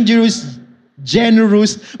no? Dangerous,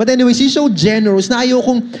 generous. But anyway, she's so generous na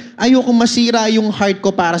ayokong masira yung heart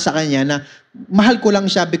ko para sa kanya na mahal ko lang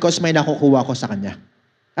siya because may nakukuha ko sa kanya.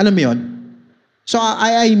 Alam mo yun? So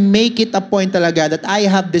I make it a point talaga that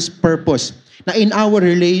I have this purpose na in our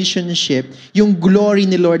relationship, yung glory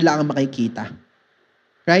ni Lord lang ang makikita.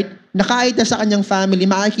 Right? Na kahit na sa kanyang family,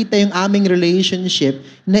 makikita yung aming relationship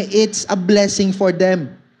na it's a blessing for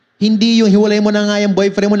them. Hindi yung hiwalay mo na nga yung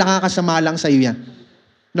boyfriend mo, nakakasama lang sa'yo yan.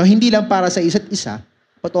 No, hindi lang para sa isa't isa,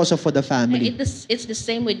 but also for the family. It's the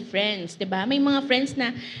same with friends, 'di ba? May mga friends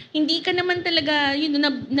na hindi ka naman talaga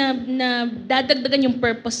na dadagdagan yung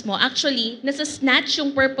purpose mo. Actually, nasa-snatch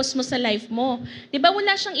yung purpose mo sa life mo. 'Di ba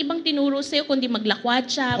wala siyang ibang tinuro sa kundi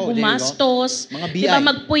maglakwatsa, Oh, there you go. gumastos, Mga 'di ba BI.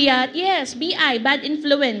 magpuyat. Yes, BI, bad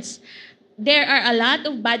influence. There are a lot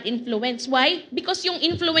of bad influence. Why? Because yung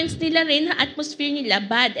influence nila rin, atmosphere nila,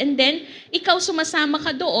 bad. And then, ikaw sumasama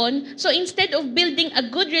ka doon. So instead of building a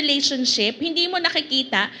good relationship, hindi mo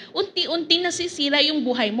nakikita, unti-unti nasisira yung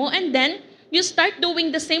buhay mo. And then, you start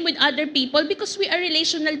doing the same with other people because we are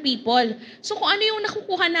relational people. So kung ano yung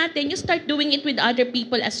nakukuha natin, you start doing it with other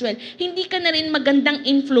people as well. Hindi ka na rin magandang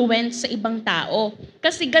influence sa ibang tao.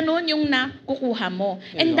 Kasi ganun yung nakukuha mo.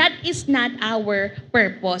 And that is not our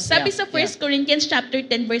purpose. Sabi sa 1 Corinthians chapter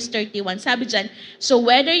 10 verse 31, sabi dyan, so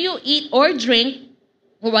whether you eat or drink,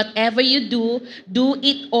 or whatever you do, do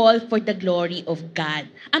it all for the glory of God.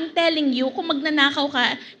 I'm telling you, kung magnanakaw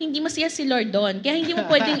ka, hindi masaya si Lord doon. Kaya hindi mo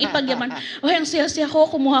pwedeng ipagyaman, ang saya-saya ko,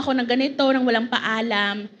 kumuha ko ng ganito, ng walang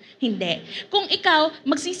paalam. Hindi. Kung ikaw,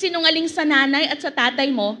 magsisinungaling sa nanay at sa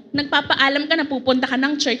tatay mo, nagpapaalam ka na pupunta ka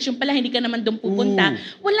ng church, yung pala hindi ka naman doon pupunta,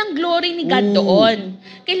 walang glory ni God doon.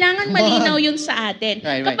 Kailangan malinaw yun sa atin.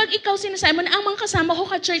 Right. Kapag ikaw sinasabi mo na, ang mga kasama ko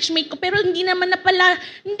ka-churchmate ko, pero hindi naman pala,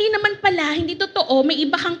 hindi totoo, may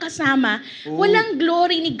iba kang kasama, walang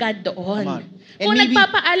glory ni God doon. Come on. And Kung maybe-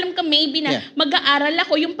 nagpapaalam ka maybe na mag-aaral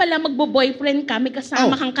ako, yung pala magbo-boyfriend ka, may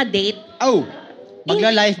kasama kang ka-date, Oh,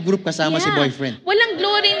 magla-life group kasama si yeah. boyfriend. Walang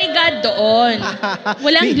glory ni God doon.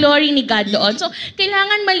 Walang glory ni God doon. So,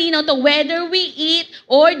 kailangan malinaw to, whether we eat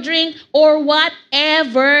or drink or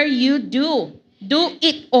whatever you do, do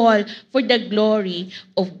it all for the glory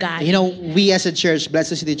of God. You know, we as a church,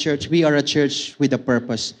 Blessed City Church, we are a church with a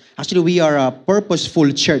purpose. Actually, we are a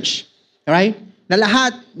purposeful church. Right? Na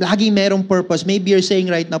lahat, laging merong purpose. Maybe you're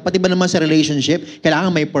saying right now, pati ba naman sa relationship,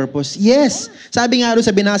 kailangan may purpose. Yes! Sabi nga rin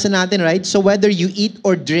sa binasa natin, right? So whether you eat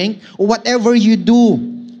or drink, or whatever you do,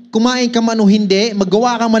 kumain ka man o hindi,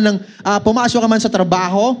 maggawa ka man ng, pumasok ka man sa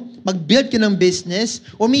trabaho, mag-build ka ng business,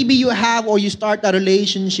 or maybe you have or you start a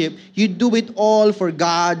relationship, you do it all for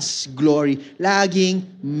God's glory. Laging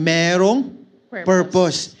merong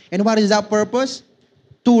purpose. And what is that purpose?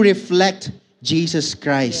 To reflect Jesus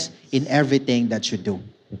Christ in everything that you do.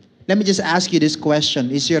 Let me just ask you this question.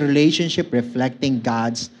 Is your relationship reflecting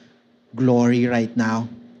God's glory right now?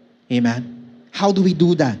 Amen? How do we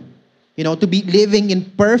do that? You know, to be living in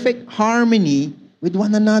perfect harmony with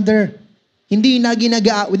one another. Hindi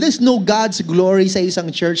there's no God's glory sa isang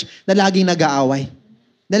church na laging nag-aaway,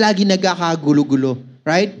 na laging nagkakagulo-gulo.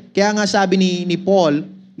 Right? Kaya nga sabi ni Paul,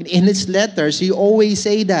 in his letters, he always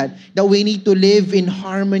say that we need to live in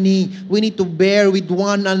harmony. We need to bear with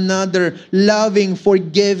one another, loving,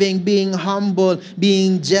 forgiving, being humble,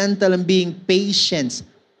 being gentle, and being patient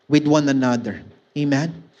with one another.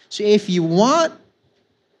 Amen? So if you want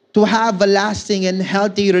to have a lasting and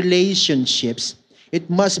healthy relationships, it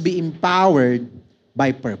must be empowered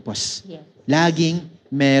by purpose. Yes. Laging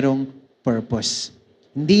merong purpose.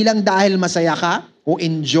 Hindi lang dahil masaya ka, o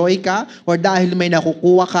enjoy ka, or dahil may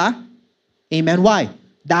nakukuha ka. Amen? Why?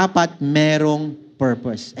 Dapat merong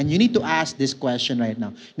purpose. And you need to ask this question right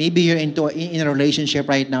now. Maybe you're in a relationship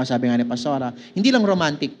right now, sabi nga ni Pastora, hindi lang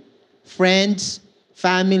romantic. Friends,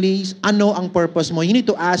 families, ano ang purpose mo? You need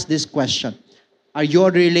to ask this question. Are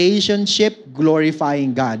your relationship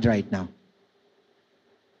glorifying God right now?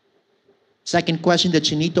 Second question that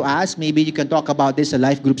you need to ask, maybe you can talk about this in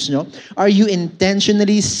life groups, no? Are you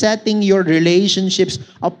intentionally setting your relationships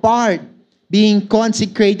apart, being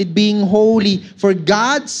consecrated, being holy for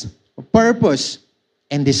God's purpose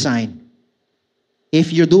and design?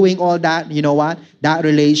 If you're doing all that, you know what? That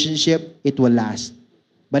relationship, it will last.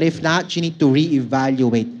 But if not, you need to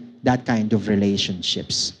reevaluate that kind of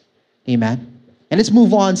relationships. Amen? And let's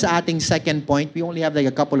move on sa ating second point. We only have like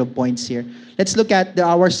a couple of points here. Let's look at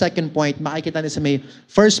our second point. Makikita niyo sa may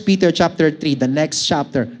 1 Peter chapter 3, the next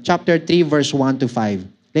chapter. Chapter 3, verse 1 to 5.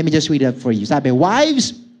 Let me just read that for you. Sabi,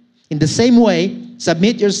 wives, in the same way,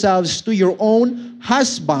 submit yourselves to your own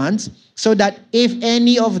husbands, so that if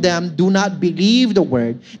any of them do not believe the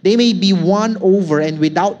word, they may be won over and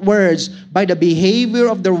without words by the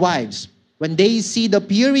behavior of their wives, when they see the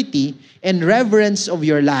purity and reverence of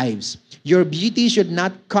your lives. Your beauty should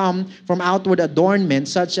not come from outward adornment,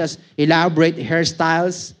 such as elaborate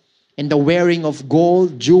hairstyles and the wearing of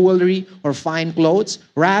gold, jewelry, or fine clothes.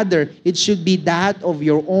 Rather, it should be that of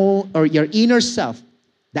your own or your inner self,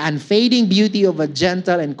 the unfading beauty of a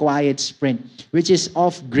gentle and quiet spirit, which is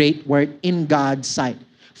of great worth in God's sight.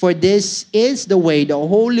 For this is the way the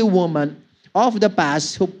holy woman of the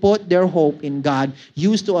past who put their hope in God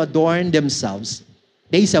used to adorn themselves.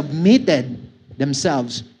 They submitted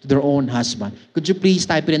themselves to their own husband. Could you please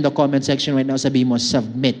type it in the comment section right now? Sabi mo,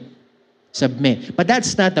 submit. Submit. But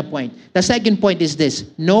that's not the point. The second point is this,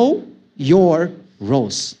 know your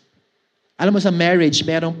roles. Alam mo sa marriage,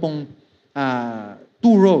 meron pong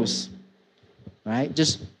two roles. Right?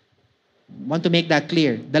 Just want to make that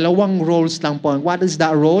clear. Dalawang roles lang po. What is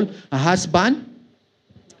that role? A husband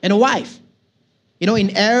and a wife. You know,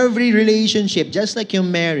 in every relationship, just like yung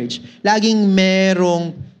marriage, laging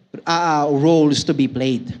merong roles to be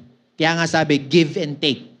played. Kaya nga sabi, give and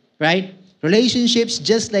take. Right? Relationships,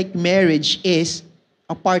 just like marriage, is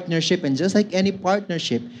a partnership. And just like any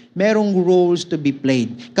partnership, merong roles to be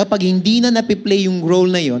played. Kapag hindi na napiplay yung role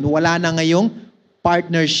na yon, wala na ngayong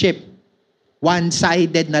partnership.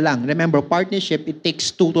 One-sided na lang. Remember, partnership, it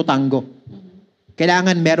takes two to tango.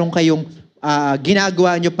 Kailangan meron kayong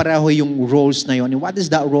ginagawa nyo pareho yung roles na yon. And what is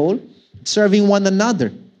that role? Serving one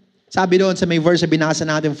another. Sabi doon sa may verse na binasa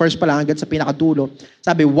natin, first pa lang hanggang sa pinakadulo,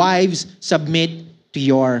 sabi, wives, submit to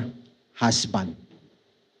your husband.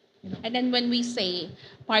 You know? And then when we say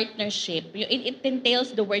partnership, it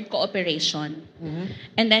entails the word cooperation.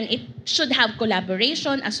 And then it should have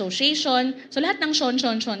collaboration, association. So lahat ng shon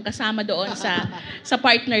kasama doon sa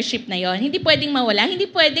partnership na yon. Hindi pwedeng mawala, hindi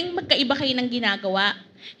pwedeng magkaiba kayo ng ginagawa.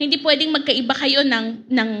 Hindi pwedeng magkaiba kayo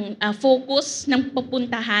ng focus, ng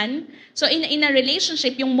pupuntahan. So in a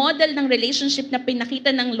relationship, yung model ng relationship na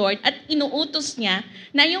pinakita ng Lord at inuutos niya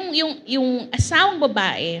na yung asawang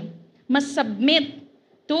babae must submit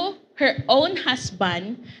to her own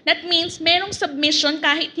husband. That means merong submission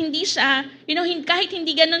kahit hindi siya, kahit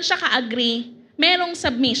hindi ganun siya ka-agree. Merong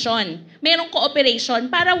submission, merong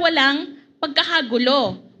cooperation para walang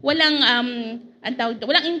pagkakagulo, walang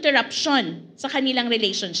interruption sa kanilang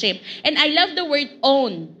relationship. And I love the word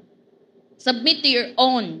own. Submit to your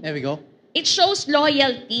own. There we go. It shows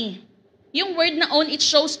loyalty. Yung word na own, it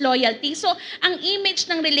shows loyalty. So, ang image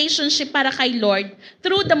ng relationship para kay Lord,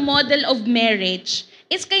 through the model of marriage,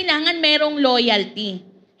 is kailangan merong loyalty.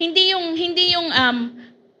 Hindi yung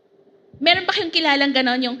meron ba kayong kilalang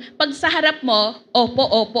ganon, yung pag sa harap mo,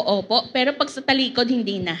 opo, pero pag sa talikod,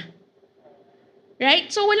 hindi na. Right?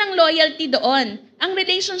 So, walang loyalty doon. Ang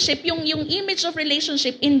relationship, yung image of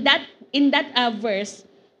relationship in that verse,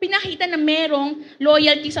 pinakita na merong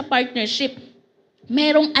loyalty sa partnership.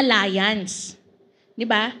 Merong alliance. Di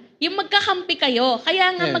ba? Yung magkakampi kayo.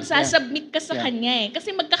 Kaya nga magsasubmit ka sa kanya eh.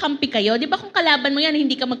 Kasi magkakampi kayo. Di ba kung kalaban mo yan,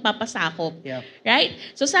 hindi ka magpapasakop. Yeah. Right?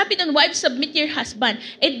 So sabi doon, wives, submit your husband.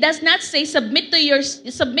 It does not say submit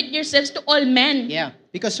yourselves to all men. Yeah.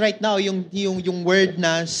 Because right now, yung word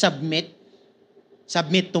na submit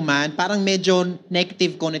to man, parang medyo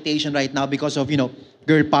negative connotation right now because of,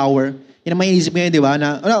 girl power. Yan ang maiisip ngayon, di ba?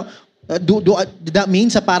 Na, that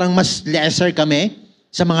means parang mas lesser kami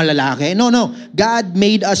sa mga lalaki? No. God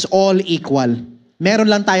made us all equal.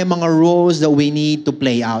 Meron lang tayong mga roles that we need to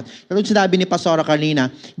play out. Katulad sinabi ni Pastora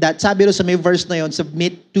kanina, that sabi ro sa may verse na yon,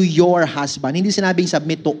 submit to your husband. Hindi sinabing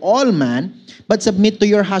submit to all man, but submit to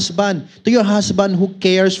your husband. To your husband who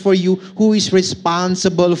cares for you, who is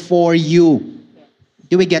responsible for you.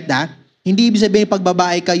 Do we get that? Hindi ibig sabihin pag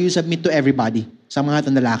babae ka, you submit to everybody. Sa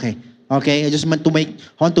mga lalaki. Okay? I just want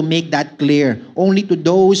to make that clear. Only to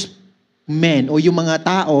those men o yung mga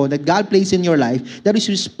tao that God placed in your life that is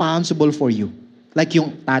responsible for you. Like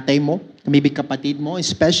yung tatay mo, maybe kapatid mo,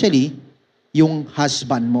 especially yung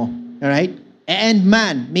husband mo. Alright? And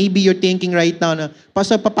man, maybe you're thinking right now na,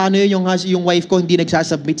 Pastor, paano yung wife ko hindi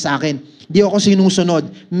nagsasubmit sa akin? Hindi ako sinusunod.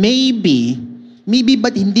 Maybe,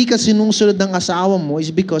 but hindi ka sinusunod ng asawa mo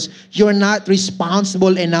is because you're not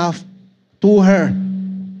responsible enough to her.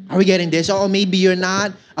 Are we getting this? Or maybe you're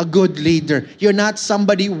not a good leader. You're not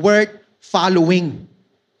somebody worth following.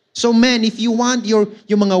 So men, if you want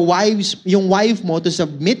yung wife mo to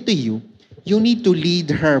submit to you, you need to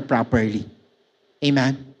lead her properly.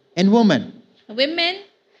 Amen? And women,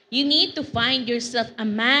 you need to find yourself a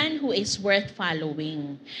man who is worth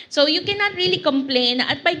following. So you cannot really complain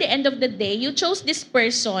at by the end of the day, you chose this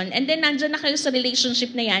person and then nandyan na kayo sa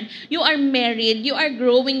relationship na yan, you are married, you are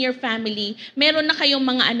growing your family, meron na kayong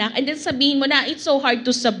mga anak, and then sabihin mo na, it's so hard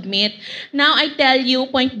to submit. Now I tell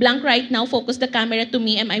you, point blank right now, focus the camera to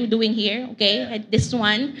me, am I doing here? Okay, this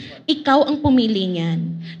one, ikaw ang pumili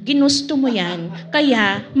niyan. Ginusto mo yan,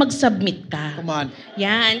 kaya mag-submit ka. come on.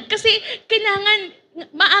 Yan. Kasi kailangan,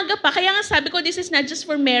 maaga pa. Kaya nga sabi ko, this is not just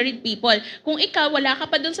for married people. Kung ikaw, wala ka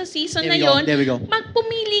pa dun sa season na yon,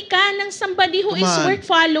 magpumili ka ng somebody who is worth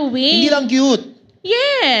following. Hindi lang cute.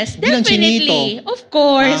 Yes, Hindi lang definitely. Of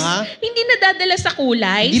course. Hindi nadadala sa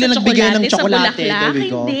kulay, Hindi sa lang nagbigay ng sa tsokolate. bulaklak. There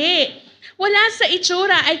we go. Hindi. Wala sa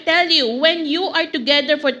itsura. I tell you, when you are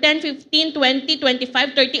together for 10, 15, 20,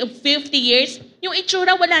 25, 30, or 50 years, yung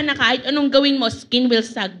itsura wala na kahit anong gawin mo, skin will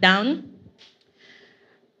sag down.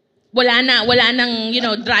 Wala nang,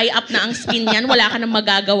 dry up na ang skin yan. Wala ka nang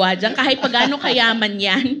magagawa dyan. Kahit pagano kayaman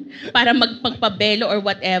yan para magpabelo or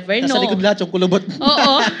whatever. Nasa likod lahat yung kulubot.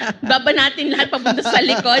 Oo. Baba natin lahat papunta sa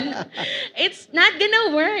likod. It's not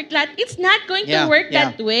gonna work. It's not going to work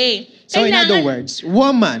that way. So in other words,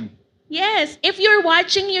 woman, yes, if you're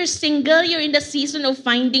watching, you're single, you're in the season of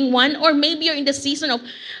finding one, or maybe you're in the season of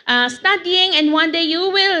studying, and one day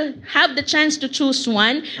you will have the chance to choose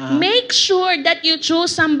one, make sure that you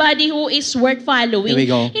choose somebody who is worth following. Here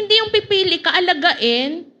we go. Hindi yung pipili ka,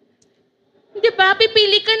 alagain. Di ba?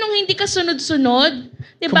 Pipili ka nung hindi ka sunod-sunod.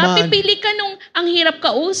 Di ba? Pipili ka nung ang hirap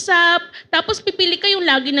kausap, tapos pipili ka yung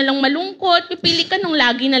lagi na lang malungkot, pipili ka nung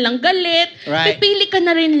lagi na lang galit, pipili ka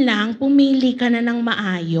na rin lang, pumili ka na ng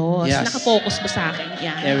maayos. Yes. Nakafocus ba sa akin?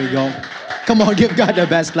 Yeah. There we go. Come on, give God the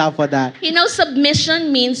best clap for that.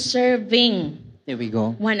 Submission means serving There we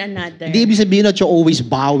go. one another. Hindi ibig sabihin that you're always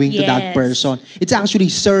bowing to that Yes. person. It's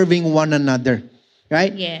actually serving one another.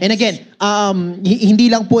 Right? Yes. And again,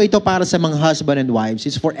 hindi lang po ito para sa mga husband and wives.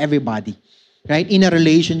 It's for everybody. Right? In a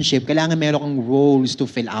relationship, kailangan meron kang roles to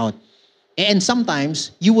fill out. And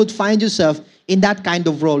sometimes, you would find yourself in that kind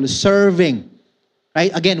of role, serving.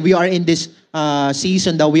 Right? Again, we are in this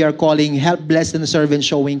season that we are calling Help, Blessed, and Serve, and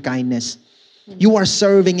Showing Kindness. You are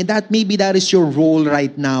serving, and maybe that is your role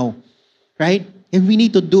right now. Right? And we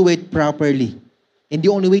need to do it properly. And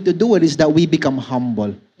the only way to do it is that we become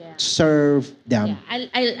humble. Serve them. Yeah.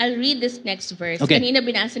 I'll read this next verse. Okay. Kanina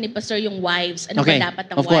binasa ni Pastor yung wives. Ano Okay. ba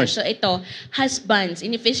dapat ang Of wives? course. So ito, husbands.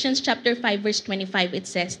 In Ephesians chapter 5 verse 25, it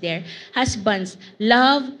says there, husbands,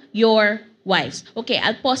 love your wives. Okay,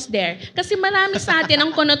 I'll pause there. Kasi marami sa atin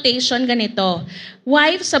ang connotation ganito.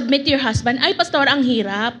 Wife, submit to your husband. Ay, pastor, ang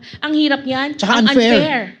hirap. Ang hirap yan. Tsaka Ang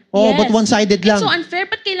unfair. Oh, but one-sided lang. It's so unfair.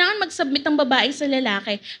 Ba't kailangan mag-submit ang babae sa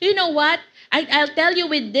lalaki? You know what? I'll tell you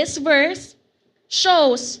with this verse,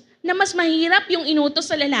 shows na mas mahirap yung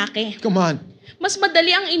inutos sa lalaki. Come on. Mas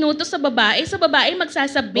madali ang inutos sa babae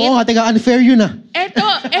magsasabit. Oh, teka, unfair yun ah.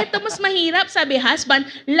 Eto mas mahirap, sabi husband,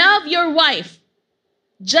 love your wife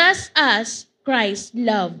just as Christ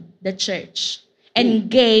loved the church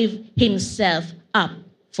and gave himself up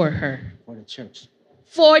for her. For the church.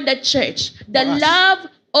 For the church. The For us. love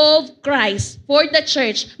of Christ for the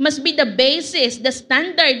church must be the basis, the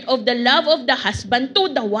standard of the love of the husband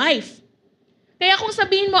to the wife. Kaya kung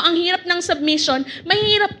sabihin mo, ang hirap ng submission,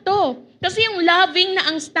 mahirap to. Kasi yung loving na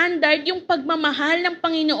ang standard, yung pagmamahal ng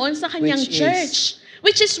Panginoon sa kanyang church.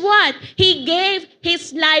 Which is what? He gave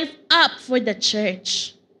His life up for the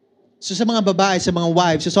church. So sa mga babae, sa mga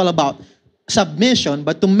wives, it's all about submission,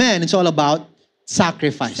 but to men, it's all about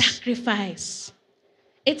sacrifice. Sacrifice.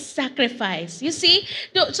 It's sacrifice. You see?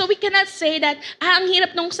 So we cannot say that, ang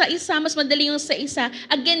hirap nung sa isa, mas madali yung sa isa.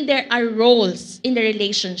 Again, there are roles in the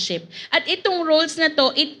relationship. At itong roles na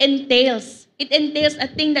to, it entails a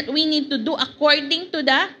thing that we need to do according to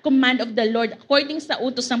the command of the Lord, according sa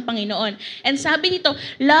utos ng Panginoon. And sabi nito,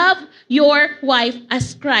 love your wife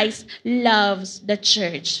as Christ loves the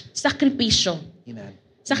church. Sakripisyo. Amen.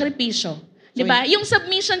 Sakripisyo. Di ba? Yung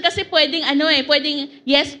submission kasi pwedeng pwedeng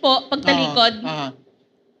yes po, pagtalikod.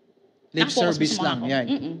 Lip Nakafocus service mo lang. ako. Yan.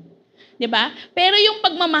 Di ba? Pero yung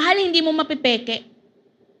pagmamahal, hindi mo mapipeke.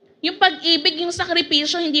 Yung pag-ibig, yung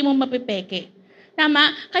sakripisyo, hindi mo mapipeke.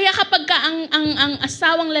 Tama? Kaya kapag ka ang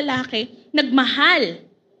asawang lalaki nagmahal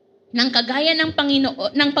ng kagaya ng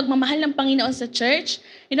Panginoon, ng pagmamahal ng Panginoon sa church,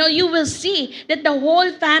 you will see that the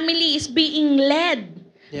whole family is being led.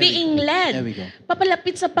 There we go.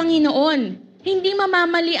 Papalapit sa Panginoon. Hindi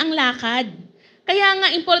mamamali ang lakad. Kaya nga,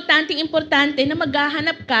 importante na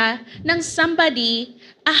maghahanap ka ng somebody,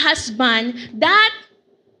 a husband, that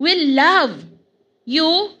will love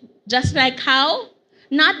you just like how?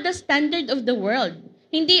 Not the standard of the world.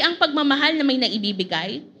 Hindi ang pagmamahal na may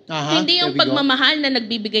naibibigay. Hindi yung pagmamahal na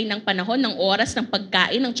nagbibigay ng panahon, ng oras, ng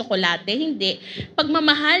pagkain, ng tsokolate. Hindi.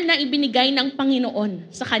 Pagmamahal na ibinigay ng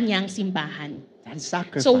Panginoon sa kanyang simbahan. And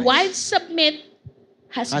sacrifice. So, wives submit,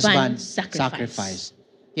 husband sacrifice. Sacrifice.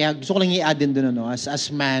 Kaya gusto ko lang i-add din doon, as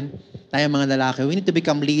man, tayo mga lalaki, we need to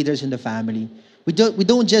become leaders in the family. We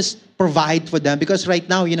don't just provide for them because right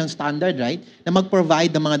now, yun ang standard, right? Na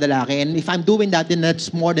mag-provide ng mga lalaki. And if I'm doing that, then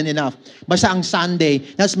that's more than enough. Basta ang Sunday,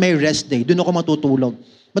 that's my rest day. Doon ako matutulog.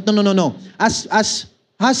 But no. As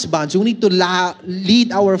husbands, we need to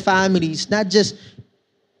lead our families, not just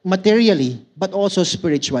materially, but also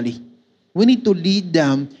spiritually. We need to lead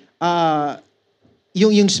them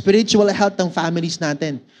yung spiritual health ng families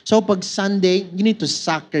natin. So pag Sunday, you need to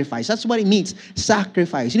sacrifice. That's what it means,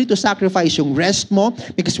 sacrifice. You need to sacrifice yung rest mo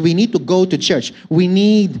because we need to go to church. We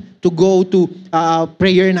need to go to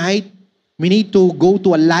prayer night. We need to go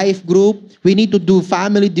to a life group. We need to do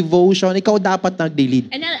family devotion. Ikaw dapat nag-lead.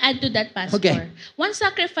 And I'll add to that, Pastor. Okay. One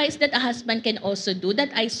sacrifice that a husband can also do that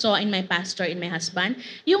I saw in my pastor, in my husband,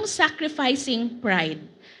 yung sacrificing pride.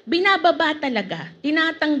 Binababa talaga.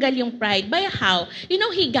 Tinatanggal yung pride. By how? You know,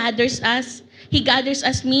 he gathers us. He gathers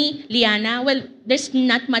us, me, Liana. Well, there's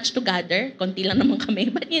not much to gather. Konti lang naman kami.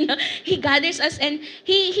 But you know, he gathers us and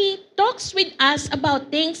he talks with us about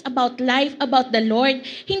things, about life, about the Lord.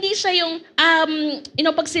 Hindi siya yung,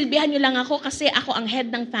 pagsilbihan nyo lang ako kasi ako ang head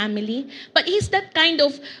ng family. But he's that kind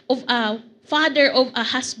of father, of a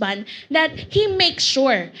husband, that he makes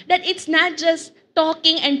sure that it's not just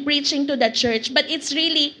talking and preaching to the church, but it's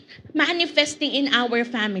really manifesting in our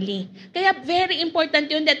family. Kaya very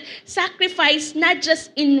important yun that sacrifice not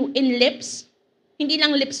just in lips, hindi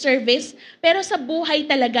lang lip service, pero sa buhay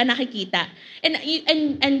talaga nakikita.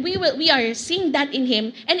 And we are seeing that in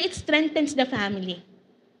him, and it strengthens the family.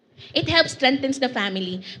 It helps strengthens the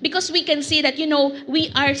family because we can see that,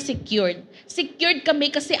 we are secured. Secured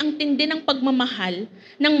kami kasi ang tindi ng pagmamahal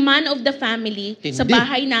ng man of the family sa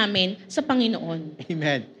bahay namin sa Panginoon.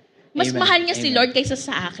 Amen. Mas Amen. mahal niya si Amen. Lord kaysa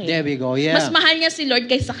sa akin. There we go, yeah. Mas mahal niya si Lord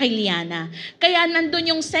kaysa kay Liana. Kaya nandun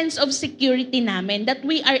yung sense of security namin that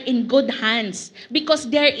we are in good hands because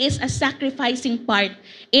there is a sacrificing part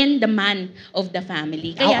in the man of the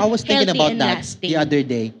family. Kaya I was thinking healthy about and that lasting. the other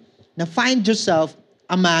day. Now find yourself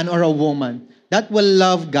a man or a woman that will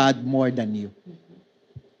love God more than you.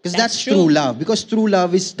 Because that's That's true true. love. Because true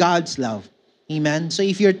love is God's love. Amen? So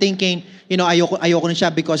if you're thinking, ayoko na siya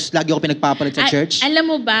because lagi ako pinagpapalit sa church. Alam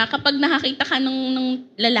mo ba, kapag nakakita ka ng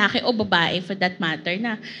lalaki o babae, for that matter,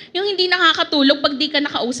 na yung hindi nakakatulog pag di ka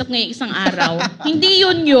nakausap ngayong isang araw, hindi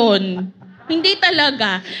yun. Hindi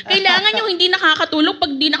talaga. Kailangan yung hindi nakakatulog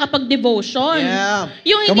pag di nakapag-devotion. Yeah.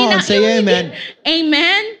 Yung Come on, say yung amen.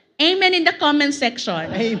 Amen? Amen in the comment section.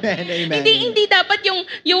 Amen, amen. Hindi dapat yung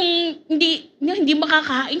hindi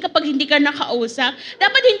makakain kapag hindi ka nakausap.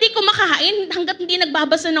 Dapat hindi kumakain hangga't hindi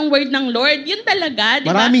nagbabasa ng word ng Lord. Yun talaga, di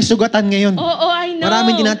ba? Maraming sugatan ngayon. Oo, I know.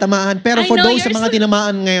 Maraming tinatamaan. Pero I for know, those sa you're mga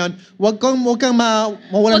tinamaan ngayon, huwag kang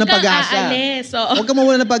mawalan ng pag-asa. aalis. Oo. Huwag kang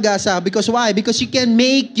mawalan ng pag-asa. Because why? Because you can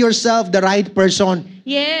make yourself the right person.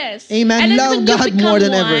 Yes. Amen. And then Love when you God become more than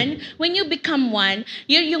one, ever. When you become one,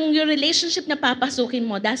 yung relationship na papasukin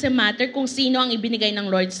mo, doesn't matter kung sino ang ibinigay ng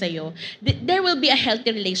Lord sa'yo, there will be a healthy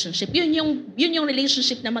relationship. Yun yung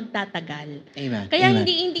relationship na magtatagal. Amen. Kaya Amen.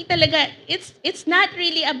 hindi talaga, it's not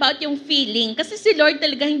really about yung feeling. Kasi si Lord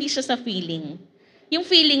talaga hindi siya sa feeling. Yung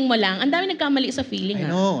feeling mo lang, ang dami nagkamali sa feeling. I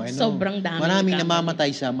know. Sobrang dami. Maraming nagkamali. namamatay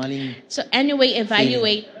sa maling... So anyway,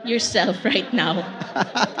 evaluate yourself right now.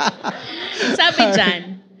 Sabi dyan,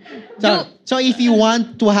 So if you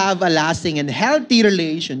want to have a lasting and healthy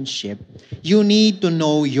relationship, you need to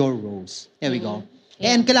know your roles. There we go.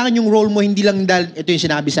 Yeah. And kailangan yung role mo, hindi lang dahil ito yung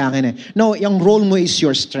sinabi sa akin eh. No, yung role mo is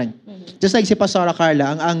your strength. Just like si Pastora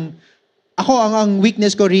Carla, ang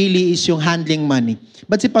weakness ko really is yung handling money.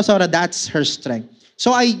 But si Pastora, that's her strength.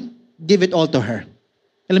 So I give it all to her.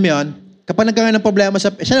 Alam mo yun? Kapag nagkaroon ng problema,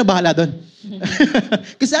 siya na bahala doon.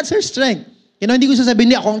 Because that's her strength. Hindi ko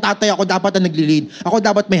sasabihin, ako ang tatay, ako dapat ang nagli-lead. Ako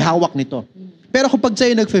dapat may hawak nito. Pero kapag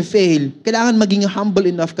sa'yo nagfe-fail, kailangan maging humble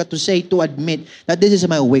enough ka to admit that this is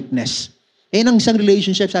my weakness. Ang isang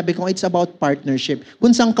relationship, sabi ko, it's about partnership.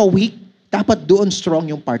 Kung saan ka weak, dapat doon strong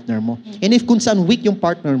yung partner mo. And if kung saan weak yung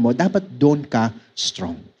partner mo, dapat doon ka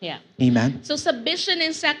strong. yeah. Amen? So submission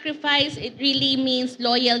and sacrifice, it really means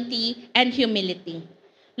loyalty and humility.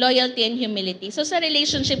 Loyalty and humility. So sa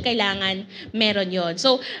relationship, kailangan meron yon.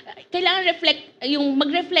 So kailangan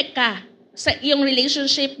mag-reflect ka sa yung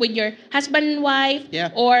relationship with your husband and wife, Yeah.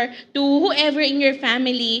 or to whoever in your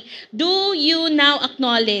family. Do you now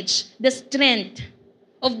acknowledge the strength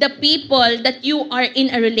of the people that you are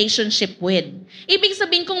in a relationship with? Ibig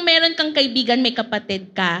sabihin, kung meron kang kaibigan, may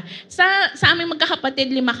kapatid ka. Sa aming magkakapatid,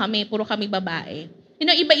 5 kami, puro kami babae.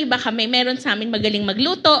 Iba-iba kami. Meron sa amin magaling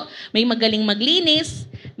magluto, may magaling maglinis,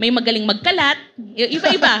 may magaling magkalat,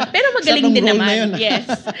 iba-iba. Pero magaling Sarap ng din role naman. na yun. Yes.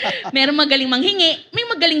 Meron magaling manghingi, may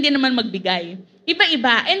magaling din naman magbigay.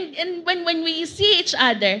 Iba-iba. And when we see each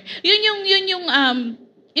other, yun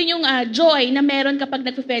yung joy na meron kapag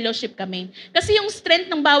nagfe-fellowship kami. Kasi yung strength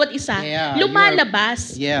ng bawat isa, Yeah,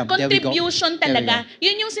 lumalabas. there we go. Contribution There we talaga.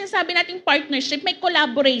 Yun yung sinasabi nating partnership, may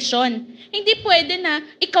collaboration. Hindi pwede na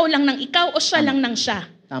ikaw lang ng ikaw o siya lang ng siya.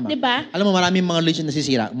 Tama. Diba? Alam mo, maraming mga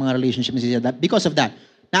relationship nasisira. Because of that.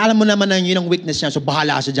 Na alam mo naman na yun ang weakness niya, so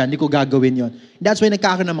bahala siya dyan, hindi ko gagawin yun. That's why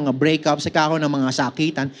nagkakaroon ng mga breakups, nagkakaroon ng mga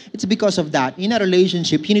sakitan. It's because of that. In a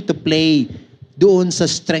relationship, you need to play doon sa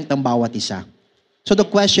strength ng bawat isa. So the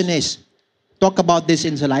question is, talk about this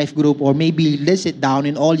in the life group or maybe list it down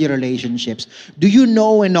in all your relationships. Do you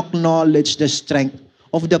know and acknowledge the strength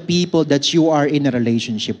of the people that you are in a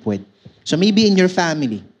relationship with? So maybe in your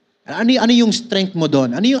family, ano yung strength mo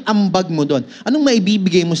doon? Ano yung ambag mo doon? Anong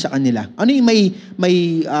maibibigay mo sa kanila? Ano yung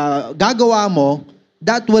may gagawa mo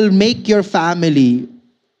that will make your family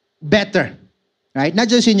better? Right?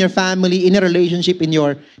 Not just in your family, in a relationship, in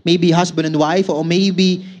your maybe husband and wife, or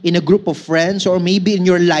maybe in a group of friends, or maybe in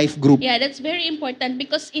your life group. Yeah, that's very important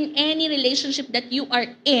because in any relationship that you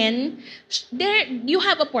are in, there you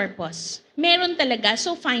have a purpose. Meron talaga,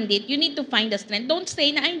 so find it. You need to find the strength. Don't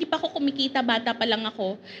say na, ay, hindi pa ako kumikita, bata pa lang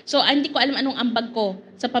ako. So, hindi ko alam anong ambag ko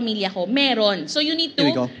sa pamilya ko. Meron. So, you need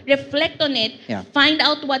to reflect on it, find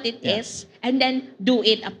out what it is, and then do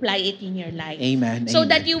it, apply it in your life. Amen. So Amen.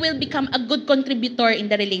 that you will become a good contributor in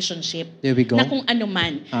the relationship. There we go. Na kung ano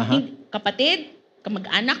man. Kapatid,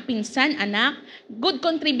 kamag-anak, pinsan, anak, good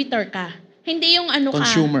contributor ka. Hindi yung ano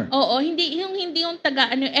Consumer. ka. Oo, hindi yung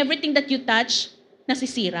taga, everything that you touch,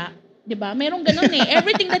 nasisira. Diba? Merong ganun eh.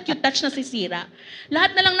 Everything that you touch nasisira.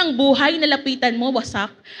 Lahat na lang ng buhay na lapitan mo, wasak.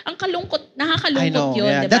 Ang kalungkot, nakakalungkot yun.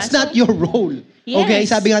 Yeah. Diba? That's not your role. Yes. Okay,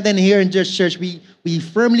 sabi natin here in church, we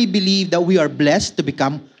firmly believe that we are blessed to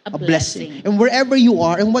become a blessing. And wherever you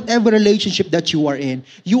are, and whatever relationship that you are in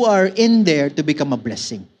there to become a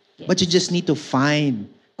blessing. Yes. But you just need to find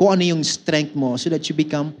kung ano yung strength mo so that you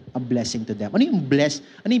become a blessing to them. Ano yung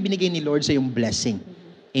binigay ni Lord sa yung blessing?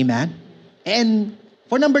 Amen? And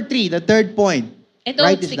for number 3, the third point. Ito,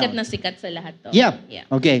 write this sikat down. na sikat sa lahat to. Yeah.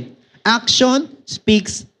 Okay. Action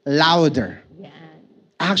speaks louder. Yan.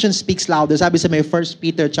 Action speaks louder. Sabi sa may 1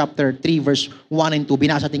 Peter chapter 3 verse 1 and 2,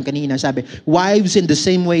 binasa natin kanina, sabi, wives in the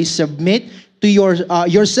same way submit to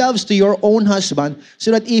yourselves to your own husband,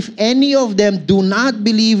 so that if any of them do not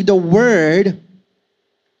believe the word,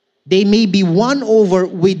 they may be won over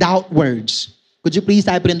without words. Could you please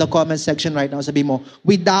type it in the comment section right now? Sabi mo,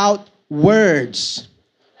 without words.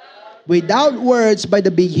 Without words, by the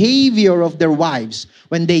behavior of their wives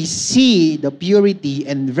when they see the purity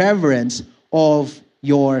and reverence of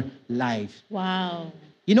your life. Wow.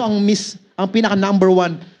 You know, ang pinaka number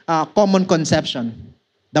one common conception,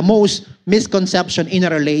 the most misconception in a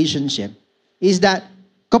relationship is that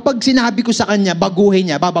kapag sinabi ko sa kanya, baguhin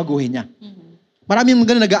niya, babaguhin niya. Maraming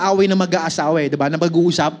mga nag-aaway na mag-aasawa, diba? Na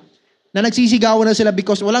mag-uusap, na nagsisigawan na sila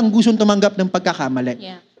because walang gustong tumanggap ng pagkakamali.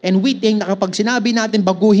 Yeah. And we think na kapag sinabi natin,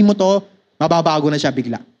 baguhin mo to, mababago na siya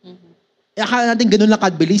bigla. Akala natin ganun lang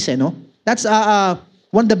kabilis no? That's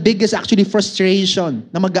one of the biggest actually frustration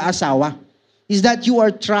na mag-aasawa is that you are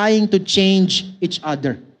trying to change each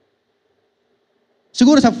other.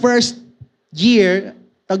 Siguro sa first year,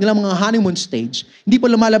 tawag nila mga honeymoon stage, hindi pa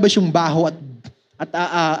lumalabas yung baho at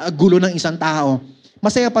gulo ng isang tao.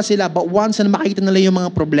 Masaya pa sila, but once na makikita nila yung mga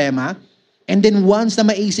problema, and then once na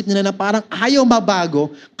maisip nila na parang ayaw mabago,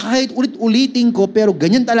 kahit ulit-ulitin ko, pero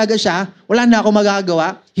ganyan talaga siya, wala na ako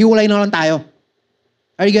magagawa, hiwalay na lang tayo.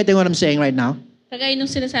 Are you getting what I'm saying right now? Kagaya nung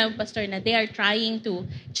sinasabi mo, Pastor, na they are trying to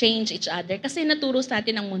change each other. Kasi naturo sa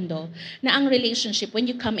atin ng mundo na ang relationship, when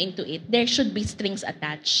you come into it, there should be strings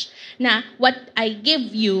attached. Na what I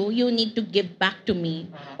give you, you need to give back to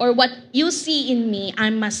me. Or what you see in me,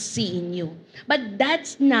 I must see in you. But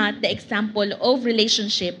that's not the example of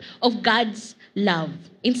relationship of God's love,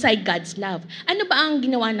 inside God's love. Ano ba ang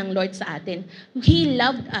ginawa ng Lord sa atin? He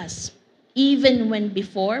loved us even when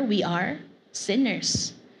before we are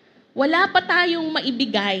sinners. Wala pa tayong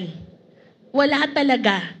maibigay. Wala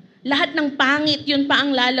talaga. Lahat ng pangit, yun pa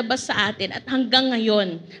ang lalabas sa atin at hanggang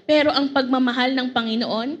ngayon. Pero ang pagmamahal ng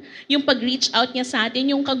Panginoon, yung pag-reach out niya sa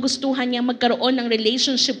atin, yung kagustuhan niya magkaroon ng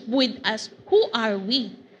relationship with us, who are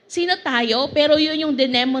we? Sino tayo? Pero yun yung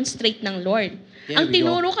dinemonstrate ng Lord. Ang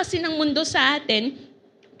tinuro kasi ng mundo sa atin,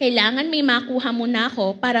 kailangan may makuha mo na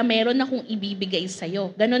ako para meron akong ibibigay sa'yo.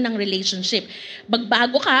 Ganon ang relationship.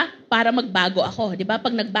 Magbago ka para magbago ako. Di ba?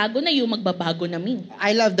 Pag nagbago na yung magbabago namin.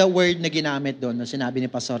 I love the word na ginamit doon na sinabi ni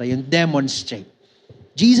Pastora, yung demonstrate.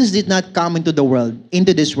 Jesus did not come into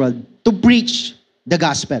this world, to preach the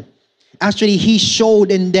gospel. Actually, He showed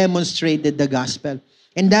and demonstrated the gospel.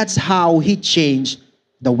 And that's how He changed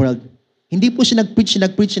the world. Hindi po siya nag-preach.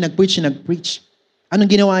 Anong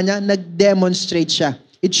ginawa niya? Nag-demonstrate siya.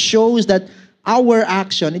 It shows that our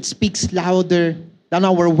action, it speaks louder than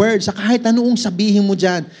our words. Sa kahit anong sabihin mo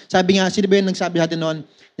dyan. Sabi nga, sino ba yung nagsabi sa atin noon,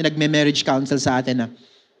 na nagme-marriage counsel sa atin na,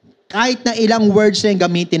 kahit na ilang words na yung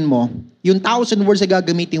gamitin mo, yung 1,000 words na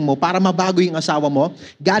gagamitin mo para mabago yung asawa mo,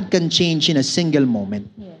 God can change in a single moment.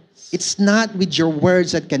 Yes. It's not with your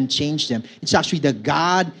words that can change them. It's actually the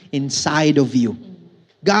God inside of you.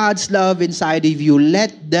 God's love inside of you.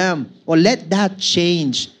 Let that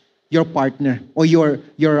change your partner or your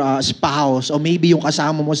spouse or maybe yung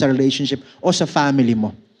kasama mo sa relationship o sa family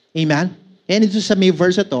mo. Amen? And ito sa may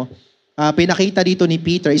verse ito, pinakita dito ni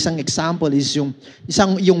Peter, isang example is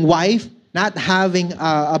yung wife not having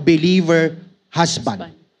a believer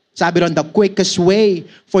husband. Sabi ron, the quickest way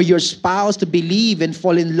for your spouse to believe and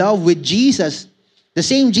fall in love with Jesus, the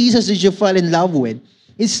same Jesus that you fell in love with,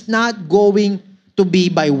 is not going to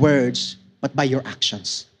be by words, but by your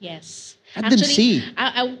actions. Yes. And then see.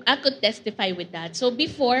 I could testify with that. So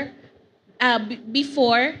before,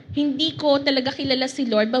 hindi ko talaga kilala si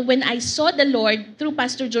Lord, but when I saw the Lord through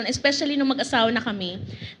Pastor John, especially nung mag-asawa na kami,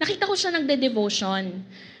 nakita ko siya nagde-devotion.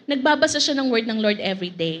 Nagbabasa siya ng word ng Lord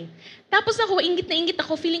every day. Tapos ako, ingit na ingit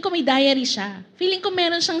ako, feeling ko may diary siya. Feeling ko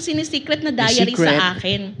meron siyang sinisecret na diary sa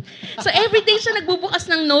akin. So everyday siya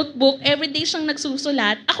nagbubukas ng notebook, everyday siyang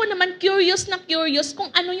nagsusulat. Ako naman curious na curious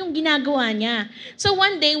kung ano yung ginagawa niya. So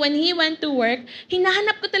one day, when he went to work,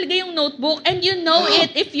 hinahanap ko talaga yung notebook. And you know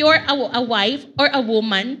it, if you're a wife or a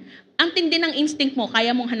woman, ang tindi ng instinct mo,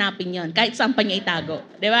 kaya mong hanapin yon kahit saan pa niya itago.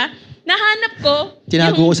 Di ba? Nahanap ko.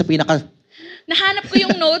 Tinago ko sa Nahanap ko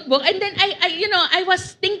yung notebook and then I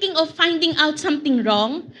was thinking of finding out something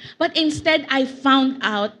wrong, but instead I found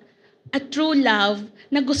out a true love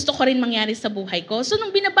na gusto ko rin mangyari sa buhay ko. So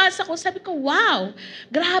nung binabasa ko, sabi ko, wow,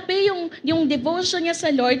 grabe yung devotion niya sa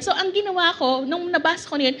Lord. So ang ginawa ko, nung nabasa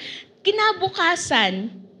ko na yun,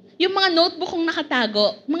 kinabukasan, yung mga notebook kong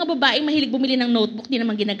nakatago, mga babaeng mahilig bumili ng notebook, di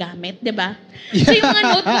naman ginagamit, di ba? So yung mga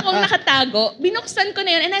notebook kong nakatago, binuksan ko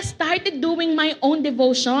na yun and I started doing my own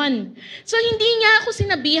devotion. So hindi niya ako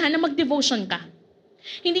sinabihan na mag-devotion ka.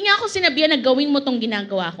 Hindi niya ako sinabihan na gawin mo tong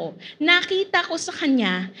ginagawa ko. Nakita ko sa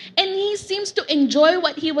kanya and he seems to enjoy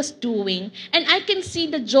what he was doing and I can see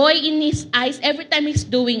the joy in his eyes every time he's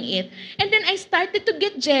doing it. And then I started to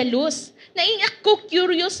get jealous.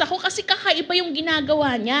 Curious ako kasi kakaiba yung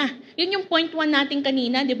ginagawa niya. Yun yung point 1 natin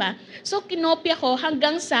kanina, di ba? So, kinopya ko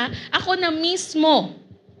hanggang sa ako na mismo,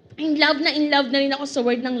 in love na rin ako sa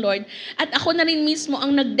word ng Lord. At ako na rin mismo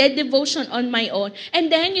ang nagde-devotion on my own. And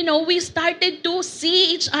then, we started to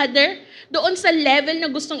see each other doon sa level na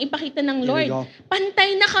gustong ipakita ng Lord.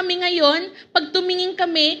 Pantay na kami ngayon. Pag tumingin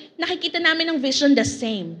kami, nakikita namin ng vision the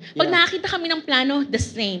same. Pag nakita kami ng plano, the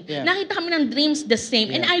same. Nakita kami ng dreams, the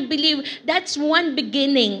same. And I believe that's one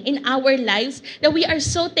beginning in our lives that we are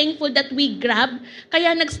so thankful that we grab.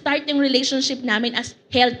 Kaya nag-start yung relationship namin as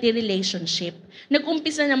healthy relationship.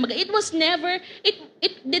 Nag-umpisa na it was never, it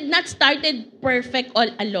did not started perfect all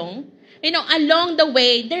along. Along the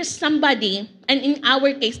way, there's somebody, and in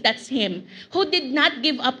our case, that's him, who did not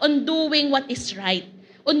give up on doing what is right,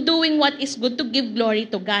 on doing what is good to give glory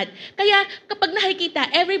to God. Kaya kapag nakikita,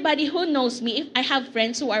 everybody who knows me, if I have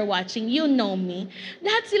friends who are watching, you know me,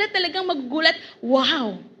 lahat sila talagang magugulat,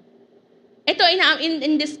 wow! Ito,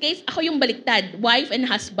 in this case, ako yung baliktad, wife and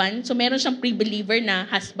husband, so meron siyang pre-believer na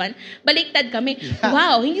husband, baliktad kami.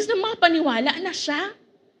 Wow, hindi sila makapaniwala na siya.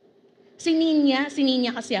 Si Ninya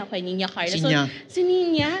kasi ako, Ninya Carla. Si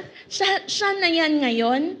Ninya, siya na yan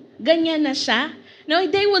ngayon, ganyan na siya. No,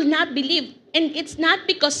 they will not believe. And it's not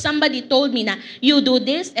because somebody told me na, you do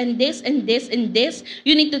this and this and this and this,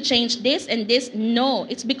 you need to change this and this. No,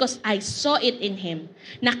 it's because I saw it in him.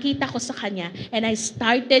 Nakita ko sa kanya, and I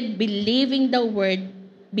started believing the word,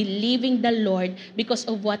 believing the Lord because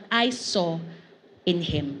of what I saw in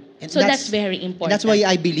him. And so that's very important. And that's why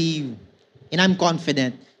I believe, and I'm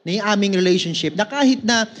confident, na yung aming relationship, na kahit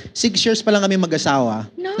na 6 years pa lang kami mag-asawa.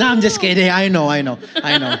 No, I'm just kidding. I know. 9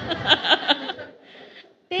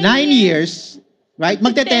 years, right?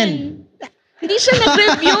 Magte-10. Hindi siya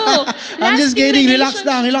nag-review. I'm just kidding. Relax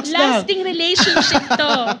lang. Lasting relationship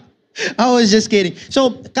to. I was just kidding. So,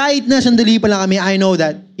 kahit na sandali pa lang kami, I know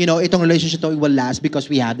that, itong relationship to will last because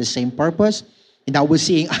we have the same purpose and that we're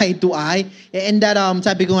seeing eye to eye. And that,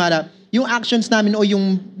 sabi ko nga, yung actions namin o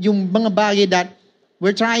yung mga bagay that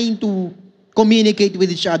we're trying to communicate with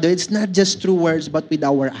each other, it's not just through words, but with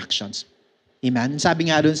our actions. Amen? Sabi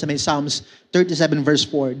nga doon sa may Psalms 37 verse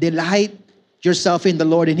 4, delight yourself in the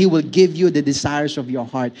Lord and He will give you the desires of your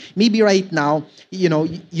heart. Maybe right now,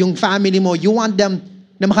 yung family mo, you want them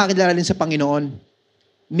na makakilala rin sa Panginoon.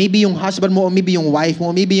 Maybe yung husband mo, or maybe yung wife mo,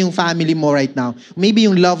 or maybe yung family mo right now, maybe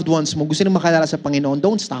yung loved ones mo, gusto nang makilala sa Panginoon.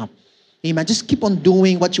 Don't stop. Amen. Just keep on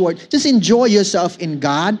doing what you are. Just enjoy yourself in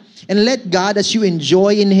God and let God, as you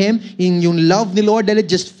enjoy in Him, in yung love ni Lord, let it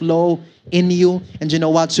just flow in you. And you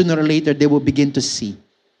know what? Sooner or later, they will begin to see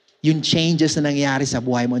yung changes na nangyayari sa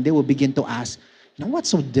buhay mo. And they will begin to ask, what's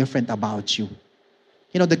so different about you?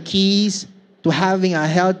 The keys to having a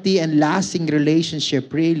healthy and lasting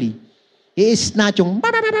relationship really is not yung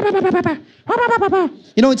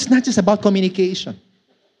it's not just about communication.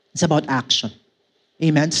 It's about action.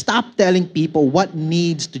 Amen. Stop telling people what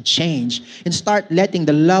needs to change and start letting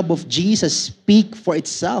the love of Jesus speak for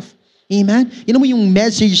itself. Amen. Yung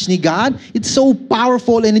message ni God, it's so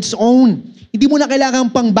powerful in its own. Hindi mo na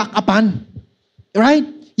kailangan pang back-upan. Right?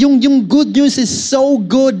 Yung good news is so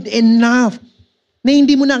good enough na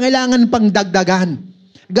hindi mo na kailangan pang dagdagan.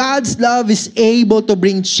 God's love is able to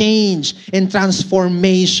bring change and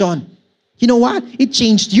transformation. You know what? It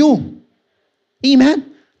changed you. Amen?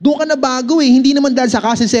 Doon ka na bago Hindi naman dahil sa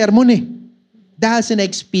kasi sermon Dahil sa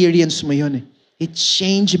na-experience mo yun It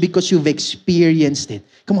changed because you've experienced it.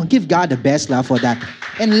 Come on, give God the best love for that.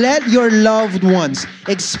 And let your loved ones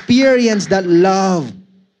experience that love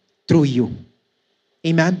through you.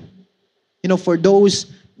 Amen? For those,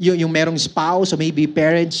 yung merong spouse, or maybe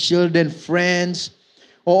parents, children, friends,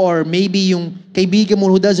 or maybe yung kaibigan mo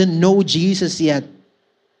who doesn't know Jesus yet,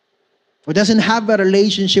 or doesn't have a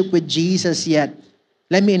relationship with Jesus yet,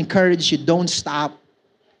 let me encourage you, don't stop.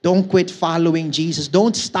 Don't quit following Jesus.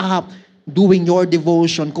 Don't stop doing your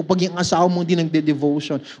devotion. Kung pag yung asawa mo hindi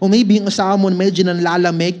nagde-devotion, o maybe yung asawa mo medyo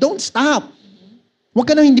nanlalamig, don't stop. Huwag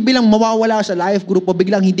ka na hindi bilang mawawala sa life group o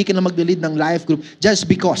biglang hindi ka na mag-lead ng life group just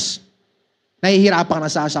because nahihirapan ka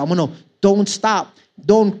na sa asawa mo. No, don't stop.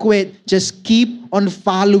 Don't quit. Just keep on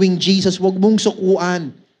following Jesus. Huwag mong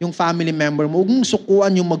sukuan yung family member mo. Huwag mong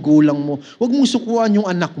sukuan yung magulang mo. Huwag mong sukuan yung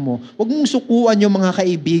anak mo. Huwag mong sukuan yung mga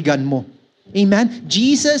kaibigan mo. Amen?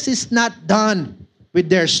 Jesus is not done with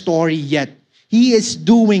their story yet. He is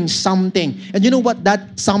doing something. And you know what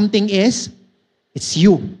that something is? It's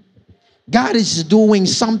you. God is doing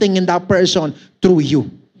something in that person through you.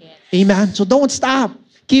 Yes. Amen? So don't stop.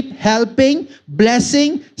 Keep helping,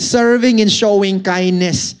 blessing, serving, and showing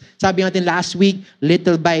kindness. Sabi natin last week,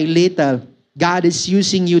 little by little, God is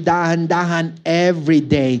using you dahan-dahan every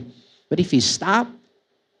day. But if you stop,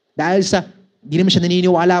 dahil sa, di naman siya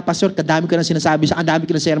naniniwala, Pastor, kadami ko na sinasabi sa, ang dami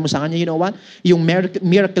ko na sermon sa kanya, you know what? Yung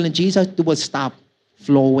miracle in Jesus will stop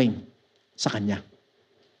flowing sa kanya.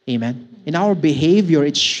 Amen? In our behavior,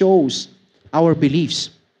 it shows our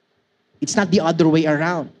beliefs. It's not the other way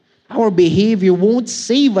around. Our behavior won't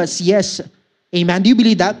save us, yes. Amen? Do you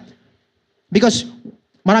believe that? Because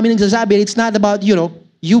marami nagsasabi, it's not about,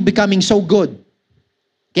 you becoming so good.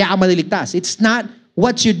 Kaya ka maliligtas. It's not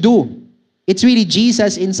what you do. It's really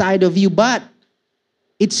Jesus inside of you, but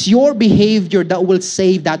it's your behavior that will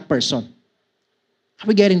save that person. Are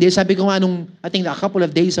we getting this? Sabi ko nga I think a couple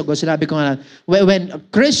of days ago, sinabi ko nga, when a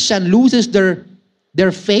Christian loses their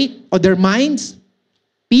faith or their minds,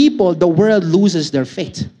 the world loses their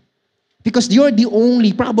faith. Because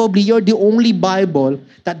probably you're the only Bible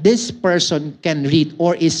that this person can read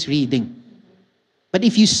or is reading. But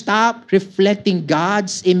if you stop reflecting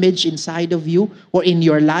God's image inside of you or in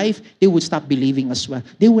your life, they will stop believing as well.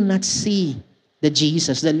 They will not see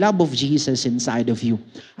the love of Jesus inside of you.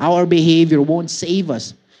 Our behavior won't save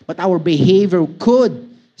us, but our behavior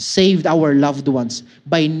could save our loved ones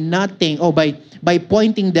by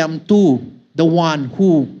pointing them to the one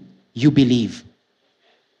who you believe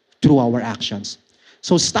through our actions.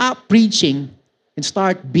 So stop preaching and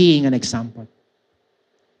start being an example.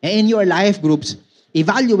 And in your life groups,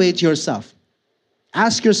 evaluate yourself.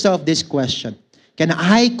 Ask yourself this question. Can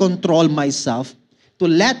I control myself to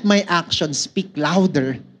let my actions speak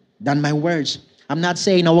louder than my words? I'm not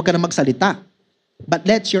saying na huwag ka na magsalita, but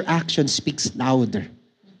let your actions speak louder.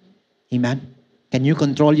 Amen? Can you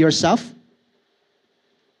control yourself?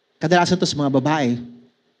 Kadalasan to sa mga babae.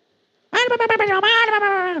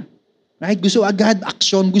 Right? Gusto agad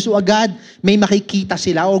action, gusto agad may makikita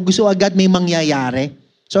sila o gusto agad may mangyayari.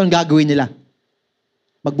 So, ang gagawin nila?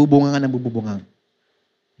 Magbubungangan ng bububungang.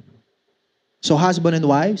 So, husband and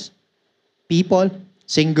wives, people,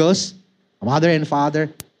 singles, mother and father,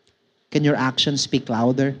 can your actions speak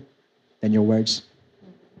louder than your words?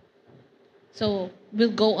 So,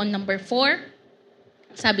 we'll go on number 4.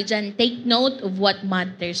 Sabi dyan, take note of what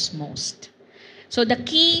matters most. So, the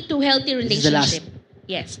key to healthy relationship.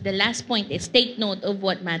 Yes, the last point is take note of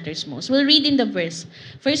what matters most. We'll read in the verse.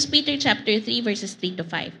 1 Peter chapter 3, verses 3 to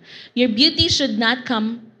 5. Your beauty should not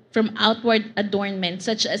come from outward adornment,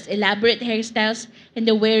 such as elaborate hairstyles and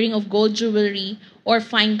the wearing of gold jewelry or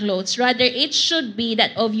fine clothes. Rather, it should be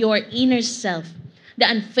that of your inner self, the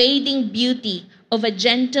unfading beauty of a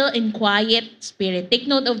gentle and quiet spirit. Take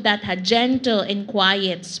note of that, gentle and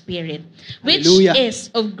quiet spirit, which Hallelujah.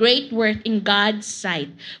 is of great worth in God's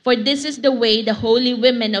sight. For this is the way the holy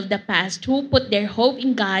women of the past who put their hope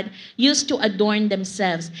in God used to adorn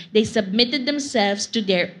themselves. They submitted themselves to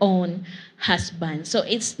their own husband. So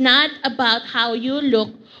it's not about how you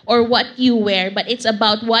look or what you wear, but it's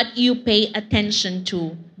about what you pay attention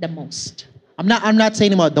to the most. I'm not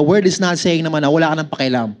saying naman, the word is not saying naman na wala ka ng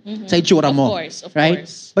pakialam sa itsura Of mo. course, of right?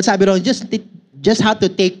 course. But sabi ron, just have to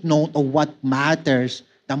take note of what matters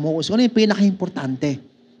the most. Ano yung pinaka-importante?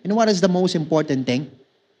 You know what is the most important thing?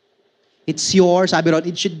 It's yours, sabi ron,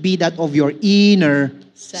 it should be that of your inner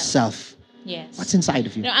self. Yes. What's inside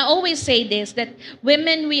of you? I always say this, that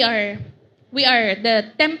women, we are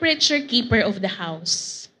the temperature keeper of the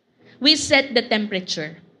house. We set the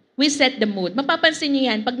temperature. We set the mood. Mapapansin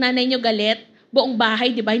niyo yan, pag nanay niyo galit, buong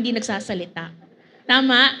bahay, di ba, hindi nagsasalita.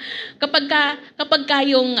 Tama? Kapag ka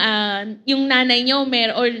yung nanay niyo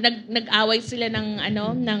or nag-away sila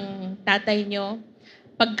ng tatay niyo,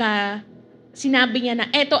 pagka sinabi niya na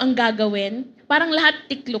eto ang gagawin, parang lahat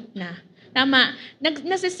tiklop na. Tama?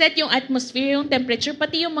 Nasiset yung atmosphere, yung temperature,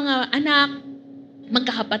 pati yung mga anak,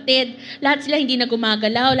 magkakapatid, lahat sila hindi na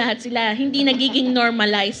gumagalaw, lahat sila hindi nagiging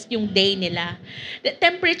normalized yung day nila. The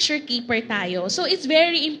temperature keeper tayo. So it's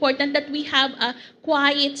very important that we have a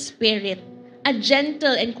quiet spirit, a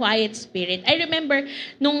gentle and quiet spirit. I remember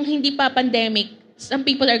nung hindi pa pandemic, some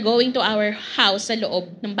people are going to our house sa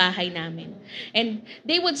loob ng bahay namin. And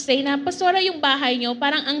they would say na, Pastora, yung bahay nyo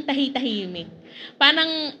parang ang tahi-tahimik.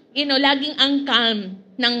 Parang, laging ang calm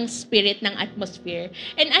ng spirit, ng atmosphere.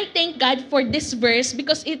 And I thank God for this verse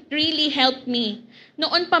because it really helped me.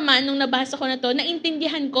 Noon pa man, nung nabasa ko na to,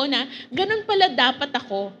 naintindihan ko na ganun pala dapat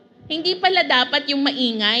ako. Hindi pala dapat yung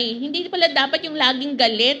maingay. Hindi pala dapat yung laging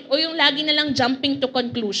galit o yung lagi na lang jumping to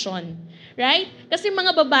conclusion. Right? Kasi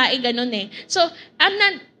mga babae ganun eh. So,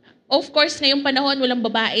 of course, ngayong panahon, walang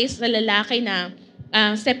babae sa lalaki na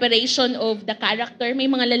separation of the character. May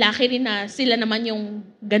mga lalaki rin na sila naman yung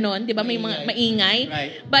ganon, di ba? May mga maingay.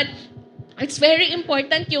 Right. But it's very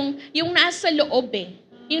important yung nasa loob eh.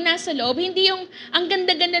 Yung nasa loob. Hindi yung ang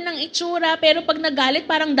ganda-ganda ng itsura, pero pag nagalit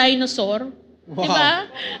parang dinosaur. Wow. Di ba?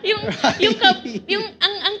 Right.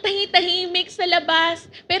 Ang tahimik sa labas,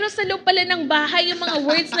 pero sa loob pala ng bahay, yung mga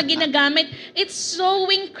words na ginagamit, it's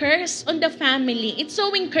sowing curse on the family. It's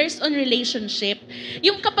sowing curse on relationship.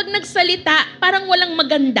 Yung kapag nagsalita, parang walang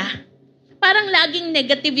maganda. Parang laging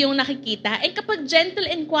negative yung nakikita. And kapag gentle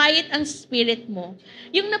and quiet ang spirit mo,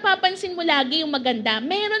 yung napapansin mo lagi yung maganda,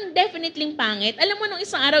 meron definitely pangit. Alam mo, nung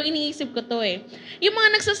isang araw iniisip ko to eh. Yung mga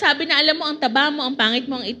nagsasabi na alam mo, ang taba mo, ang pangit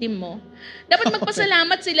mo, ang itim mo. Dapat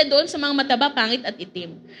magpasalamat sila doon sa mga mataba, pangit at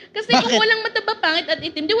itim. Kasi kung walang mataba, pangit at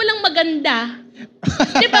itim, di walang maganda.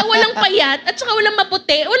 Di ba? Walang payat at saka walang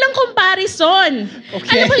maputi. Walang comparison.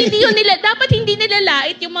 Okay. Alam mo, dapat hindi nila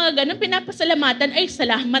lait yung mga ganun. Pinapasalamatan, ay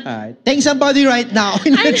salamat. Thank somebody right now.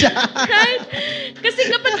 Right? Kasi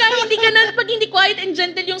kapag pag hindi quiet and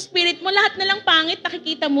gentle yung spirit mo, lahat na lang pangit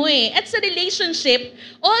nakikita mo eh. At sa relationship,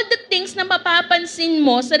 all the things na mapapansin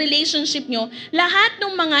mo sa relationship nyo, lahat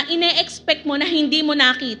ng mga ine-expect mo na hindi mo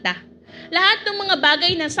nakita. Lahat ng mga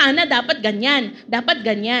bagay na sana dapat ganyan,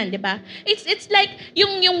 di ba? It's like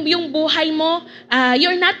yung buhay mo,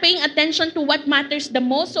 you're not paying attention to what matters the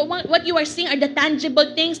most. So what you are seeing are the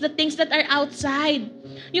tangible things, the things that are outside.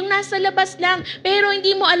 Yung nasa labas lang, pero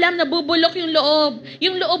hindi mo alam na bubulok yung loob.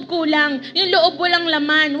 Yung loob kulang, yung loob walang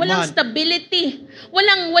laman, walang stability,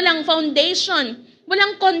 walang foundation,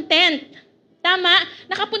 walang content. Tama?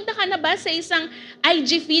 Nakapunta ka na ba sa isang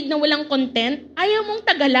IG feed na walang content? Ayaw mong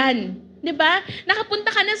tagalan. Diba?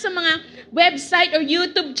 Nakapunta ka na sa mga website or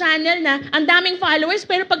YouTube channel na ang daming followers,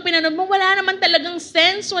 pero pag pinanood mo, wala naman talagang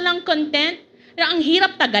sense, walang content. Pero ang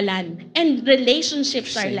hirap tagalan. And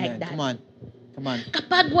relationships are like that. Come on.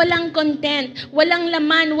 Kapag walang content, walang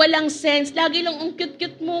laman, walang sense, lagi lang ang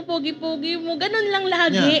cute-cute mo, pogi-pogi mo, ganun lang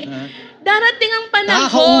lagi. Yeah. Darating ang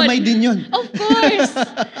panahon. Nakakaumay din yun. Of course.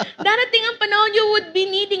 Darating ang panahon, you would be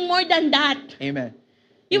needing more than that. Amen.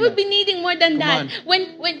 You would be needing more than that. Come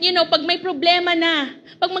When pag may problema na,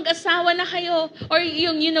 pag mag-asawa na kayo, or you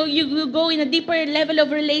go in a deeper level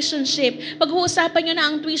of relationship, pag-uusapan nyo na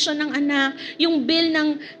ang tuition ng anak, yung bill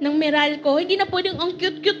ng Meralco, hindi na pwedeng ang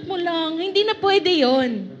cute-cute mo lang. Hindi na pwede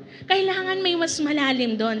yon. Kailangan may mas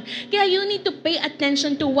malalim doon. Kaya you need to pay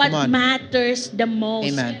attention to what matters the most.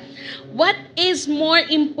 Amen. What is more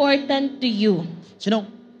important to you? So,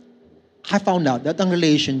 I found out that ang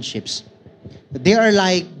relationships, they are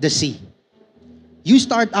like the sea. You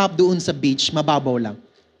start up doon sa beach, mababaw lang.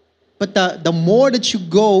 But the more that you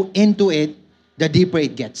go into it, the deeper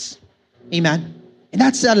it gets. Amen? And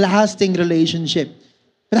that's a lasting relationship.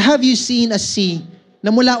 But have you seen a sea na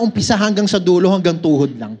mula umpisa hanggang sa dulo hanggang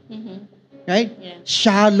tuhod lang? Right? Yeah.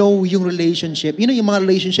 Shallow yung relationship. You know, yung mga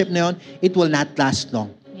relationship na yun, it will not last long.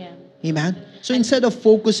 Yeah. Amen? So instead of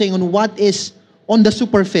focusing on what is on the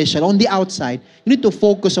superficial, on the outside, you need to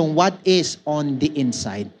focus on what is on the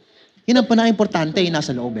inside. Yun ang pinaka-importante, yung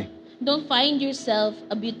nasa loob eh. Don't find yourself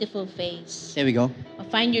a beautiful face. There we go. Or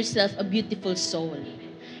find yourself a beautiful soul.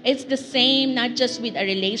 It's the same not just with a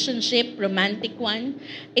relationship, romantic one.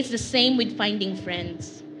 It's the same with finding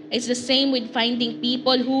friends. It's the same with finding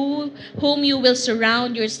people whom you will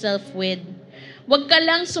surround yourself with. Huwag ka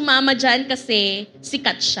lang sumama dyan kasi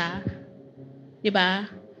sikat siya.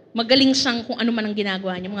 Diba? Magaling siyang kung ano man ang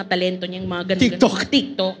ginagawa niya, mga talento niya, mga ganun. TikTok.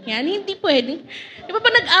 TikTok. Yan, hindi pwedeng. Di ba pa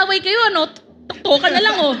nag-away kayo, ano? Tuktokan na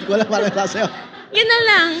lang, oh. Wala para sa'yo. Yan na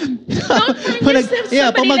lang. Don't find yourself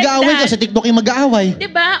Yeah, pag somebody mag-aaway like ka, that. sa TikTok yung mag-aaway.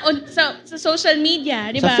 Diba? O, sa social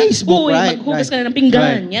media, diba? Sa Facebook, Uy, right, maghugas ka right. na ng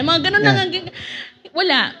pinggan. Right. Yan, mga ganun Yeah. lang.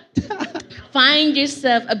 Wala. Find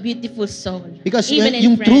yourself a beautiful soul. Because Even in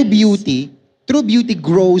yung true friends. beauty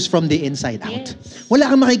grows from the inside out. Yes. Wala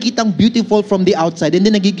kang makikitang beautiful from the outside and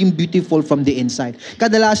then nagiging beautiful from the inside.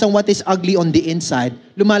 Kadalasan what is ugly on the inside,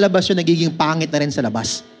 lumalabas yun, nagiging pangit na rin sa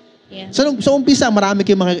labas. Yeah. So, sa umpisa, marami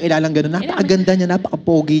kayong makikilalang gano'n. Napakaganda niya,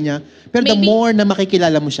 napaka-pogi niya. Pero the Maybe- more na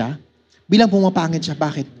makikilala mo siya, bilang pumapangit siya.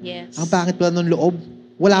 Bakit? Yes. Ang pangit pala ng loob.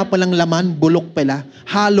 Wala palang laman, bulok pala,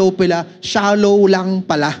 hollow pala, shallow lang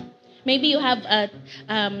pala. Maybe you have a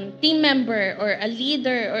team member or a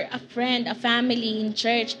leader or a friend, a family in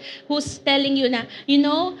church who's telling you na, you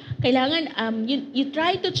know, kailangan, you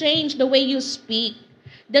try to change the way you speak.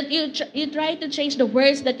 That you try to change the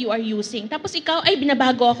words that you are using. Tapos ikaw, ay,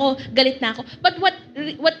 binabago ako, galit na ako. But what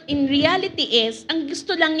in reality is, ang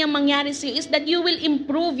gusto lang niyang mangyari sa'yo is that you will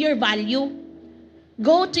improve your value.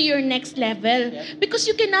 Go to your next level. Because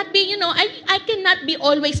you cannot be, you know, I cannot be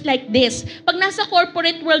always like this. Pag nasa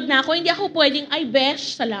corporate world na ako, hindi ako pwedeng, ay,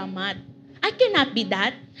 besh, salamat. I cannot be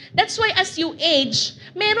that. That's why as you age,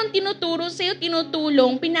 meron tinuturo sa'yo,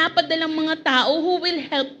 tinutulong, pinapadalang mga tao who will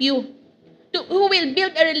help you. Who will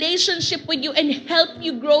build a relationship with you and help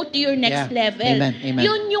you grow to your next Yeah. level. Amen. Amen.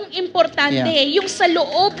 Yun yung importante. Yeah. Yung sa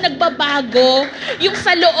loob nagbabago, yung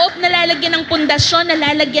sa loob nalalagyan ng pundasyon,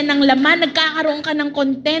 nalalagyan ng laman, nagkakaroon ka ng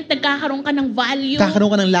content, nagkakaroon ka ng value.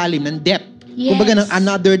 Kakaroon ka ng lalim, ng depth. Yes. Kumbaga ng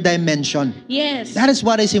another dimension. Yes. That is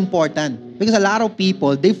what is important. Because a lot of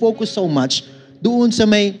people, they focus so much doon sa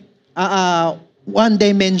may one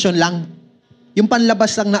dimension lang. Yung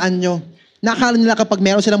panlabas lang na anyo. Nakakala nila kapag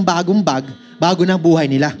meron silang bagong bag, bago na buhay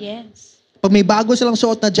nila. Yes. Pag may bago silang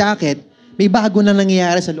suot na jacket, may bago na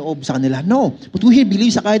nangyayari sa loob sa kanila. No. But we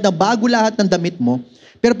believe sa kahit na bago lahat ng damit mo,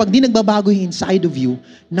 pero pag di nagbabago yung inside of you,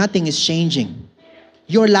 nothing is changing.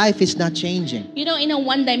 Your life is not changing. You know, in a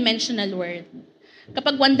one-dimensional world,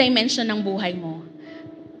 kapag one dimension ng buhay mo,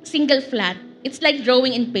 single flat, it's like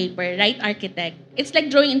drawing in paper, right, architect? It's like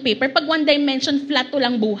drawing in paper. Pag one dimension, flat to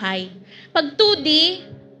lang buhay. Pag 2D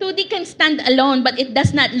can stand alone but it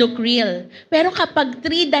does not look real. Pero kapag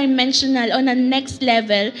three-dimensional on a next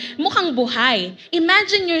level, mukhang buhay.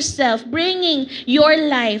 Imagine yourself bringing your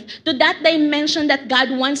life to that dimension that God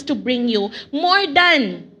wants to bring you. More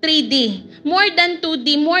than 3D, more than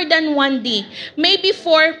 2D, more than 1D. Maybe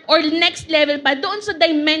 4 or next level pa, doon sa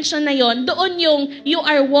dimension na yon, doon yung you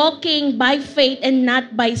are walking by faith and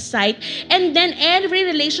not by sight. And then every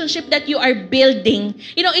relationship that you are building,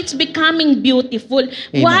 you know, it's becoming beautiful.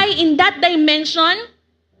 Amen. Why? In that dimension,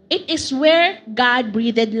 it is where God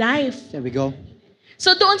breathed life. There we go.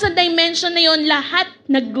 So doon sa dimension na yon, lahat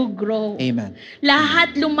nag-grow. Amen.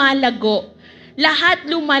 Lahat lumalago. Lahat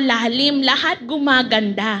lumalalim, lahat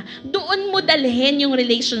gumaganda. Doon mo dalhin yung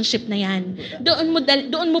relationship na yan.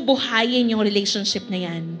 Doon mo buhayin yung relationship na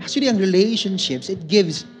yan. Actually, ang relationships, it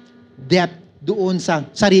gives depth doon sa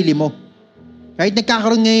sarili mo. Right?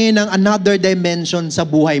 Nagkakaroon ngayon ng another dimension sa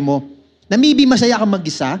buhay mo. Na maybe masaya ka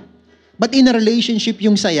mag-isa, but in a relationship,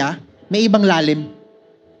 yung saya, may ibang lalim.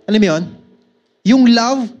 Alam mo yun? Yung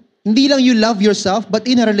love, hindi lang you love yourself, but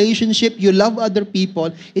in a relationship, you love other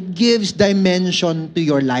people. It gives dimension to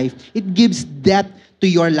your life. It gives depth to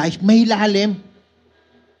your life. May lalim.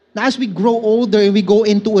 Now, as we grow older and we go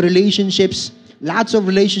into relationships, lots of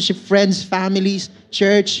relationship, friends, families,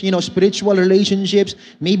 church, you know, spiritual relationships,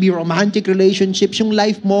 maybe romantic relationships, yung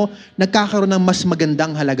life mo, nagkakaroon ng mas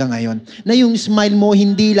magandang halaga ngayon. Na yung smile mo,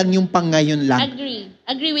 hindi lang yung pang ngayon lang.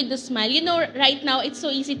 Agree with the smile. You know, right now, it's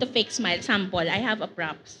so easy to fake smile. Sample, I have a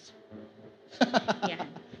props. Yeah.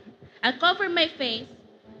 I'll cover my face.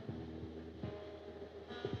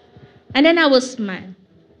 And then I will smile.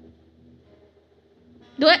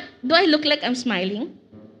 Do I look like I'm smiling?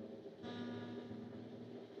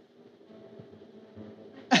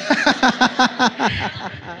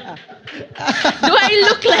 Do I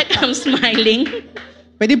look like I'm smiling?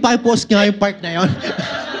 Pwede pa-post nga yung part na yon.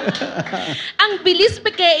 Ang bilis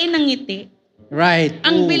pekein ng ngiti. Right.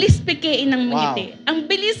 Ang Ooh. bilis pekein ng Wow. ngiti. Ang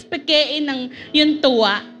bilis pekein ng yung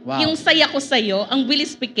tuwa. Wow. Yung saya ko sa'yo, ang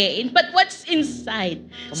bilis pekein. But what's inside?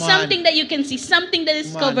 Come on. Something that you can see. Something that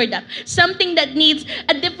is Come on. covered up. Something that needs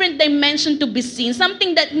a different dimension to be seen.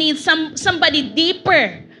 Something that needs somebody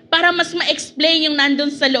deeper para mas ma-explain yung nandun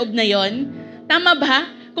sa loob na yon. Tama ba?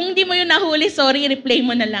 Kung hindi mo yun nahuli, sorry, replay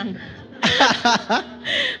mo na lang.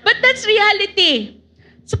 But that's reality.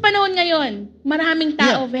 Sa panahon ngayon, maraming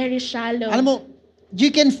tao very shallow. Alam mo, you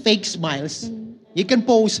can fake smiles. You can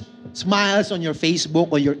post smiles on your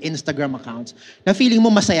Facebook or your Instagram accounts na feeling mo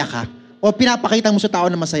masaya ka o pinapakita mo sa tao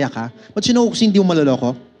na masaya ka. But you know, kung hindi mo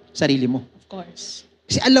maloloko, sarili mo. Of course.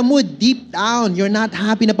 Kasi alam mo, deep down, you're not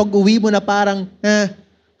happy na pag-uwi mo na parang,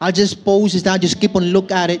 I'll just post this, I'll just keep on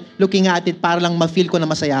looking at it para lang ma-feel ko na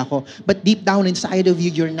masaya ako. But deep down inside of you,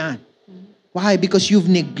 you're not. Why? Because you've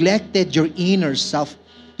neglected your inner self.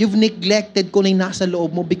 You've neglected kung ano yung nasa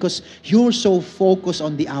loob mo because you're so focused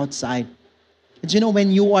on the outside. And you know, when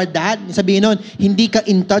you are that, sabihin nun, hindi ka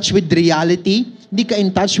in touch with reality, hindi ka in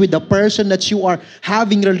touch with the person that you are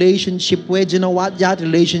having relationship with, you know what? That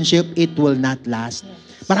relationship, it will not last.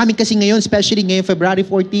 Marami kasi ngayon, especially ngayon, February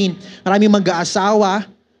 14, maraming mag-aasawa,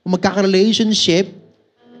 magkaka-relationship,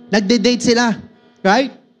 nagde-date sila.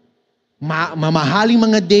 Right? Mamahaling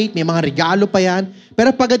mga date, may mga regalo pa yan.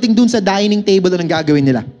 Pero pagdating dun sa dining table, anong gagawin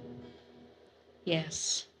nila?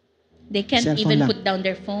 Yes. They can't Cellphone even lang. put down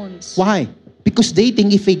their phones. Why? Because they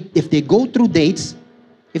think if they go through dates,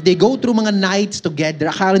 if they go through mga nights together,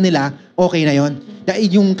 akala nila, okay na yon.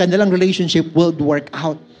 Dahil yung kanilang relationship will work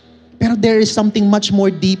out. Pero there is something much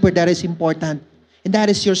more deeper that is important. And that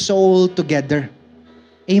is your soul together.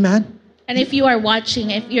 Amen? And if you are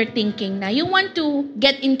watching, if you're thinking na you want to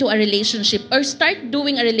get into a relationship or start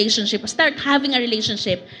doing a relationship, start having a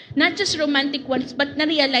relationship, not just romantic ones, but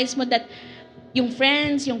na-realize mo that yung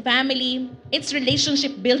friends, yung family, it's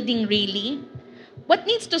relationship building really. What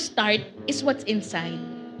needs to start is what's inside.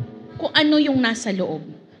 Kung ano yung nasa loob.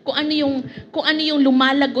 Kung ano yung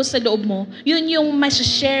lumalago sa loob mo, yun yung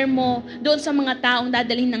ma-share mo doon sa mga taong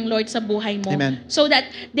dadalhin ng Lord sa buhay mo. Amen. So that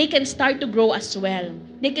they can start to grow as well.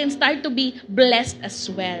 They can start to be blessed as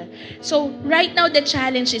well. So right now the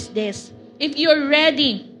challenge is this. If you're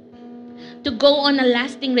ready to go on a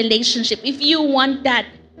lasting relationship, if you want that,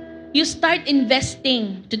 you start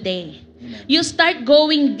investing today. You start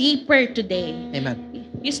going deeper today. Amen.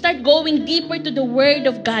 You start going deeper to the Word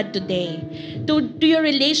of God today. To your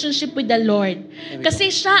relationship with the Lord.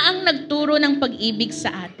 Kasi siya ang nagturo ng pag-ibig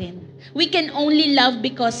sa atin. We can only love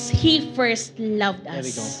because He first loved There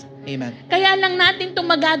we go. us. Amen. Kaya lang natin itong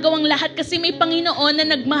magagawang lahat kasi may Panginoon na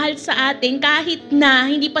nagmahal sa atin kahit na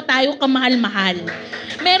hindi pa tayo kamahal-mahal.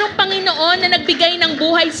 Merong Panginoon na nagbigay ng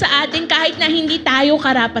buhay sa atin kahit na hindi tayo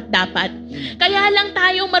karapat-dapat. Kaya lang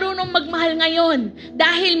tayo marunong magmahal ngayon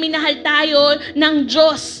dahil minahal tayo ng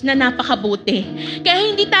Diyos na napakabuti.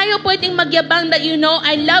 Kaya hindi tayo pwedeng magyabang that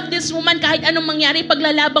I love this woman kahit anong mangyari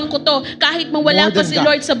paglalabang ko to, kahit mawala More pa than si God.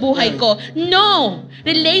 Lord sa buhay Yeah. ko. No!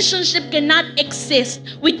 Relationship cannot exist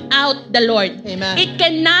without the Lord. Amen. It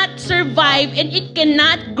cannot survive and it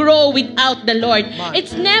cannot grow without the Lord. Come on.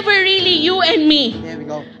 It's never really you and me. There we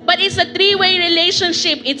go. But it's a three-way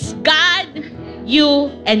relationship. It's God, you,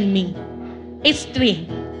 and me. It's three.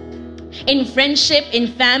 In friendship, in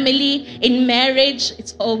family, in marriage,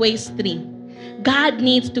 it's always three. God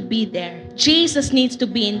needs to be there. Jesus needs to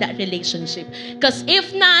be in that relationship. Because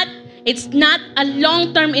if not, it's not a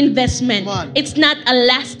long-term investment. Come on. It's not a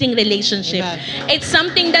lasting relationship. Amen. It's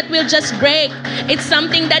something that will just break. It's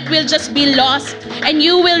something that will just be lost. And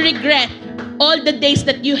you will regret all the days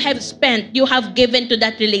that you have spent, you have given to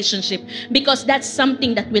that relationship, because that's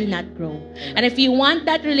something that will not grow. And if you want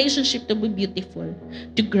that relationship to be beautiful,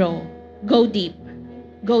 to grow, go deep,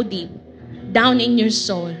 down in your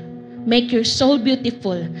soul. Make your soul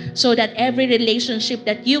beautiful so that every relationship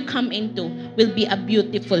that you come into will be a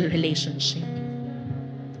beautiful relationship.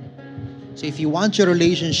 So if you want your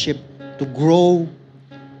relationship to grow,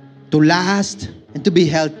 to last, and to be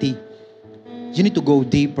healthy, you need to go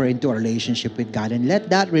deeper into a relationship with God and let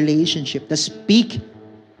that relationship to speak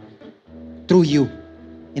through you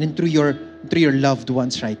and through your loved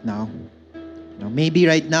ones right now. Maybe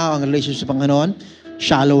right now, ang relationship sa Panginoon,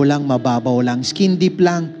 shallow lang, mababaw lang, skin deep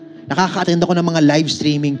lang. Nakaka-attend ako ng mga live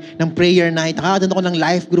streaming, ng prayer night, nakaka-attend ako ng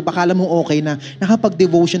life group, akala mo okay na.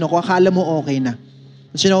 Nakapag-devotion ako, akala mo okay na.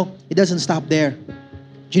 But it doesn't stop there.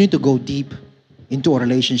 You need to go deep into a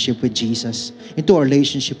relationship with Jesus, into a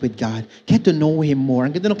relationship with God. Get to know Him more.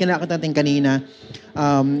 Ang ganda nung kinakanta natin kanina.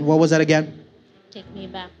 What was that again? Take me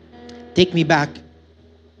back. Take me back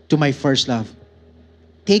to my first love.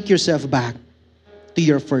 Take yourself back to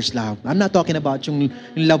your first love. I'm not talking about yung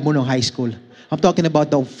love mo nung high school. I'm talking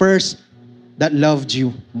about the first that loved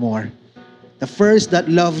you more. The first that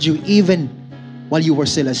loved you even while you were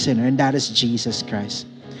still a sinner, and that is Jesus Christ.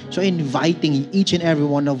 So inviting each and every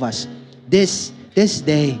one of us this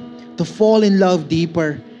day to fall in love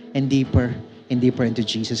deeper and deeper and deeper into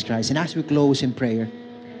Jesus Christ. And as we close in prayer,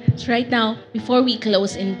 So right now, before we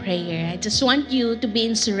close in prayer, I just want you to be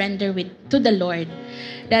in surrender to the Lord.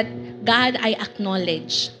 That God, I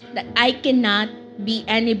acknowledge that I cannot be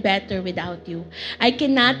any better without you. I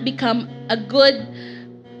cannot become a good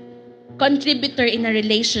contributor in a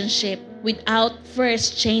relationship without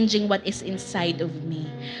first changing what is inside of me,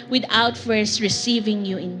 without first receiving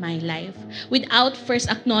you in my life, without first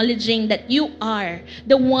acknowledging that you are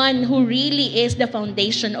the one who really is the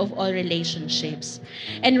foundation of all relationships.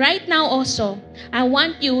 And right now also, I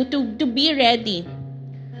want you to be ready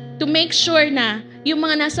to make sure na yung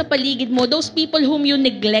mga nasa paligid mo, those people whom you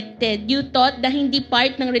neglected, you thought na hindi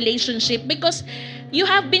part ng relationship because you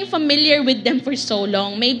have been familiar with them for so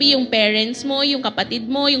long. Maybe yung parents mo, yung kapatid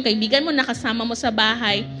mo, yung kaibigan mo nakasama mo sa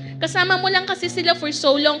bahay. Kasama mo lang kasi sila for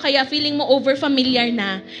so long kaya feeling mo over-familiar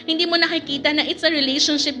na. Hindi mo nakikita na it's a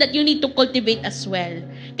relationship that you need to cultivate as well.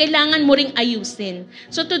 Kailangan mo ring ayusin.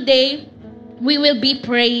 So today, we will be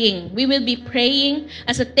praying. We will be praying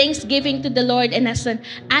as a thanksgiving to the Lord and as an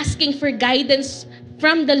asking for guidance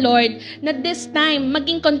from the Lord na this time,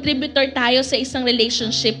 maging contributor tayo sa isang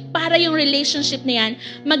relationship para yung relationship na yan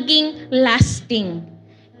maging lasting.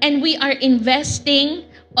 And we are investing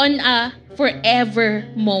on a forever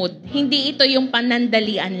mode. Hindi ito yung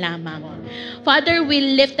panandalian lamang. Father,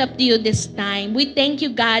 we lift up to you this time. We thank you,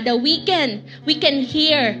 God, that we can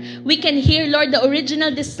hear, Lord, the original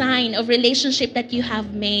design of relationship that you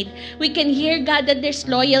have made. We can hear, God, that there's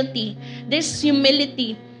loyalty, there's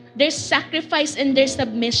humility, there's sacrifice, and there's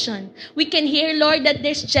submission. We can hear, Lord, that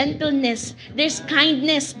there's gentleness, there's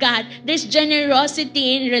kindness, God, there's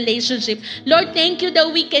generosity in relationship. Lord, thank you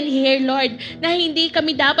that we can hear, Lord, na hindi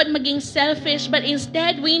kami dapat maging selfish, but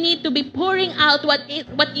instead, we need to be pouring out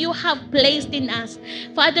what you have placed in us.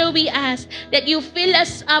 Father, we ask that you fill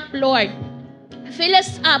us up, Lord. Fill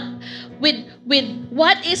us up with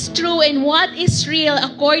what is true and what is real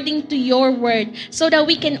according to your word so that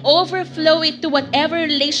we can overflow it to whatever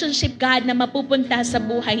relationship, God, na mapupunta sa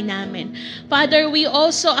buhay namin. Father, we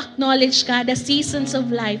also acknowledge, God, the seasons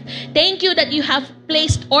of life. Thank you that you have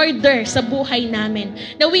placed order sa buhay namin.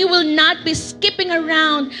 That we will not be skipping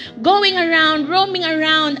around, going around, roaming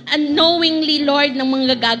around, unknowingly, Lord, ng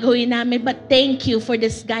mga gagawin namin. But thank you for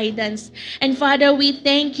this guidance. And Father, we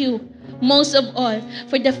thank you most of all,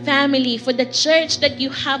 for the family, for the church that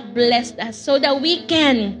you have blessed us so that we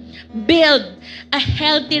can build a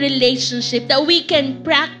healthy relationship, that we can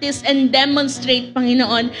practice and demonstrate,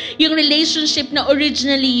 Panginoon, yung relationship na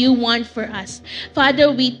originally you want for us.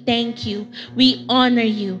 Father, we thank you. We honor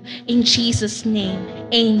you. In Jesus' name,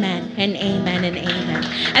 amen and amen and amen.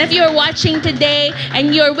 And if you're watching today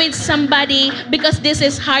and you're with somebody, because this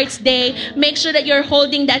is Hearts Day, make sure that you're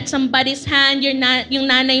holding that somebody's hand, yung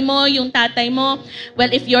nanay mo, yung tatay mo.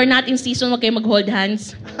 Well, if you're not in season, wag kayo mag-hold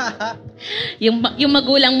hands. Yung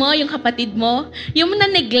magulang mo, yung kapatid mo, yung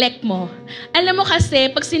na-neglect mo. Alam mo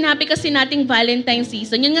kasi, pag sinabi kasi nating Valentine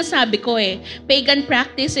season, yun nga sabi ko pagan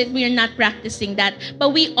practice it, we are not practicing that.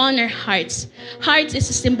 But we honor hearts. Hearts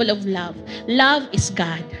is a symbol of love. Love is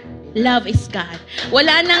God. Love is God.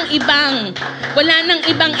 Wala nang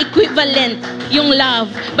ibang equivalent yung love,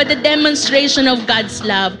 but the demonstration of God's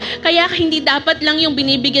love. Kaya hindi dapat lang yung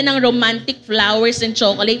binibigyan ng romantic flowers and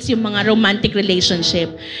chocolates yung mga romantic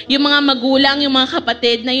relationship. Yung mga magulang, yung mga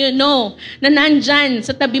kapatid na na nandyan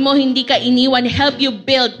sa tabi mo, hindi ka iniwan, help you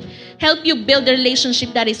build a relationship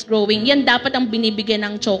that is growing. Yan dapat ang binibigyan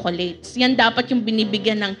ng chocolates. Yan dapat yung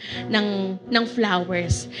binibigyan ng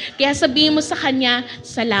flowers. Kaya sabihin mo sa kanya,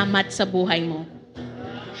 salamat sa buhay mo.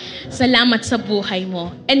 Salamat sa buhay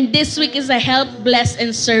mo. And this week is a help, bless,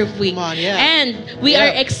 and serve week. Come on, yeah. And we are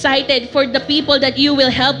excited for the people that you will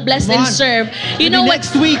help, bless, and serve. You know what?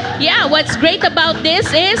 Next week. Yeah, what's great about this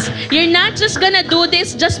is you're not just gonna do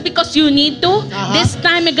this just because you need to. This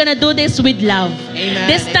time you're gonna do this with love. Amen.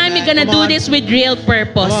 This time you're gonna do this with real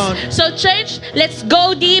purpose. So church, let's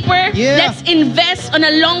go deeper. Yeah. Let's invest on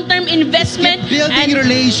a long-term investment. Keep building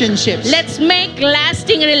relationships. Let's make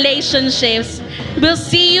lasting relationships. We'll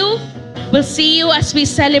see you We'll see you as we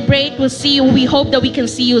celebrate. We'll see you. We hope that we can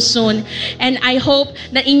see you soon. And I hope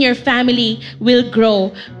that in your family will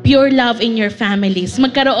grow pure love in your families.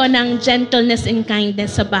 Magkaroon ng gentleness and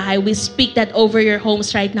kindness sa bahay. We speak that over your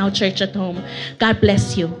homes right now, Church at Home. God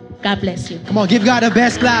bless you. God bless you. Come on, give God a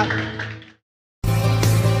best clap.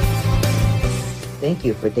 Thank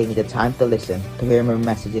you for taking the time to listen. To hear more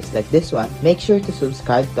messages like this one, make sure to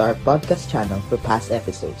subscribe to our podcast channel for past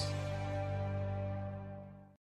episodes.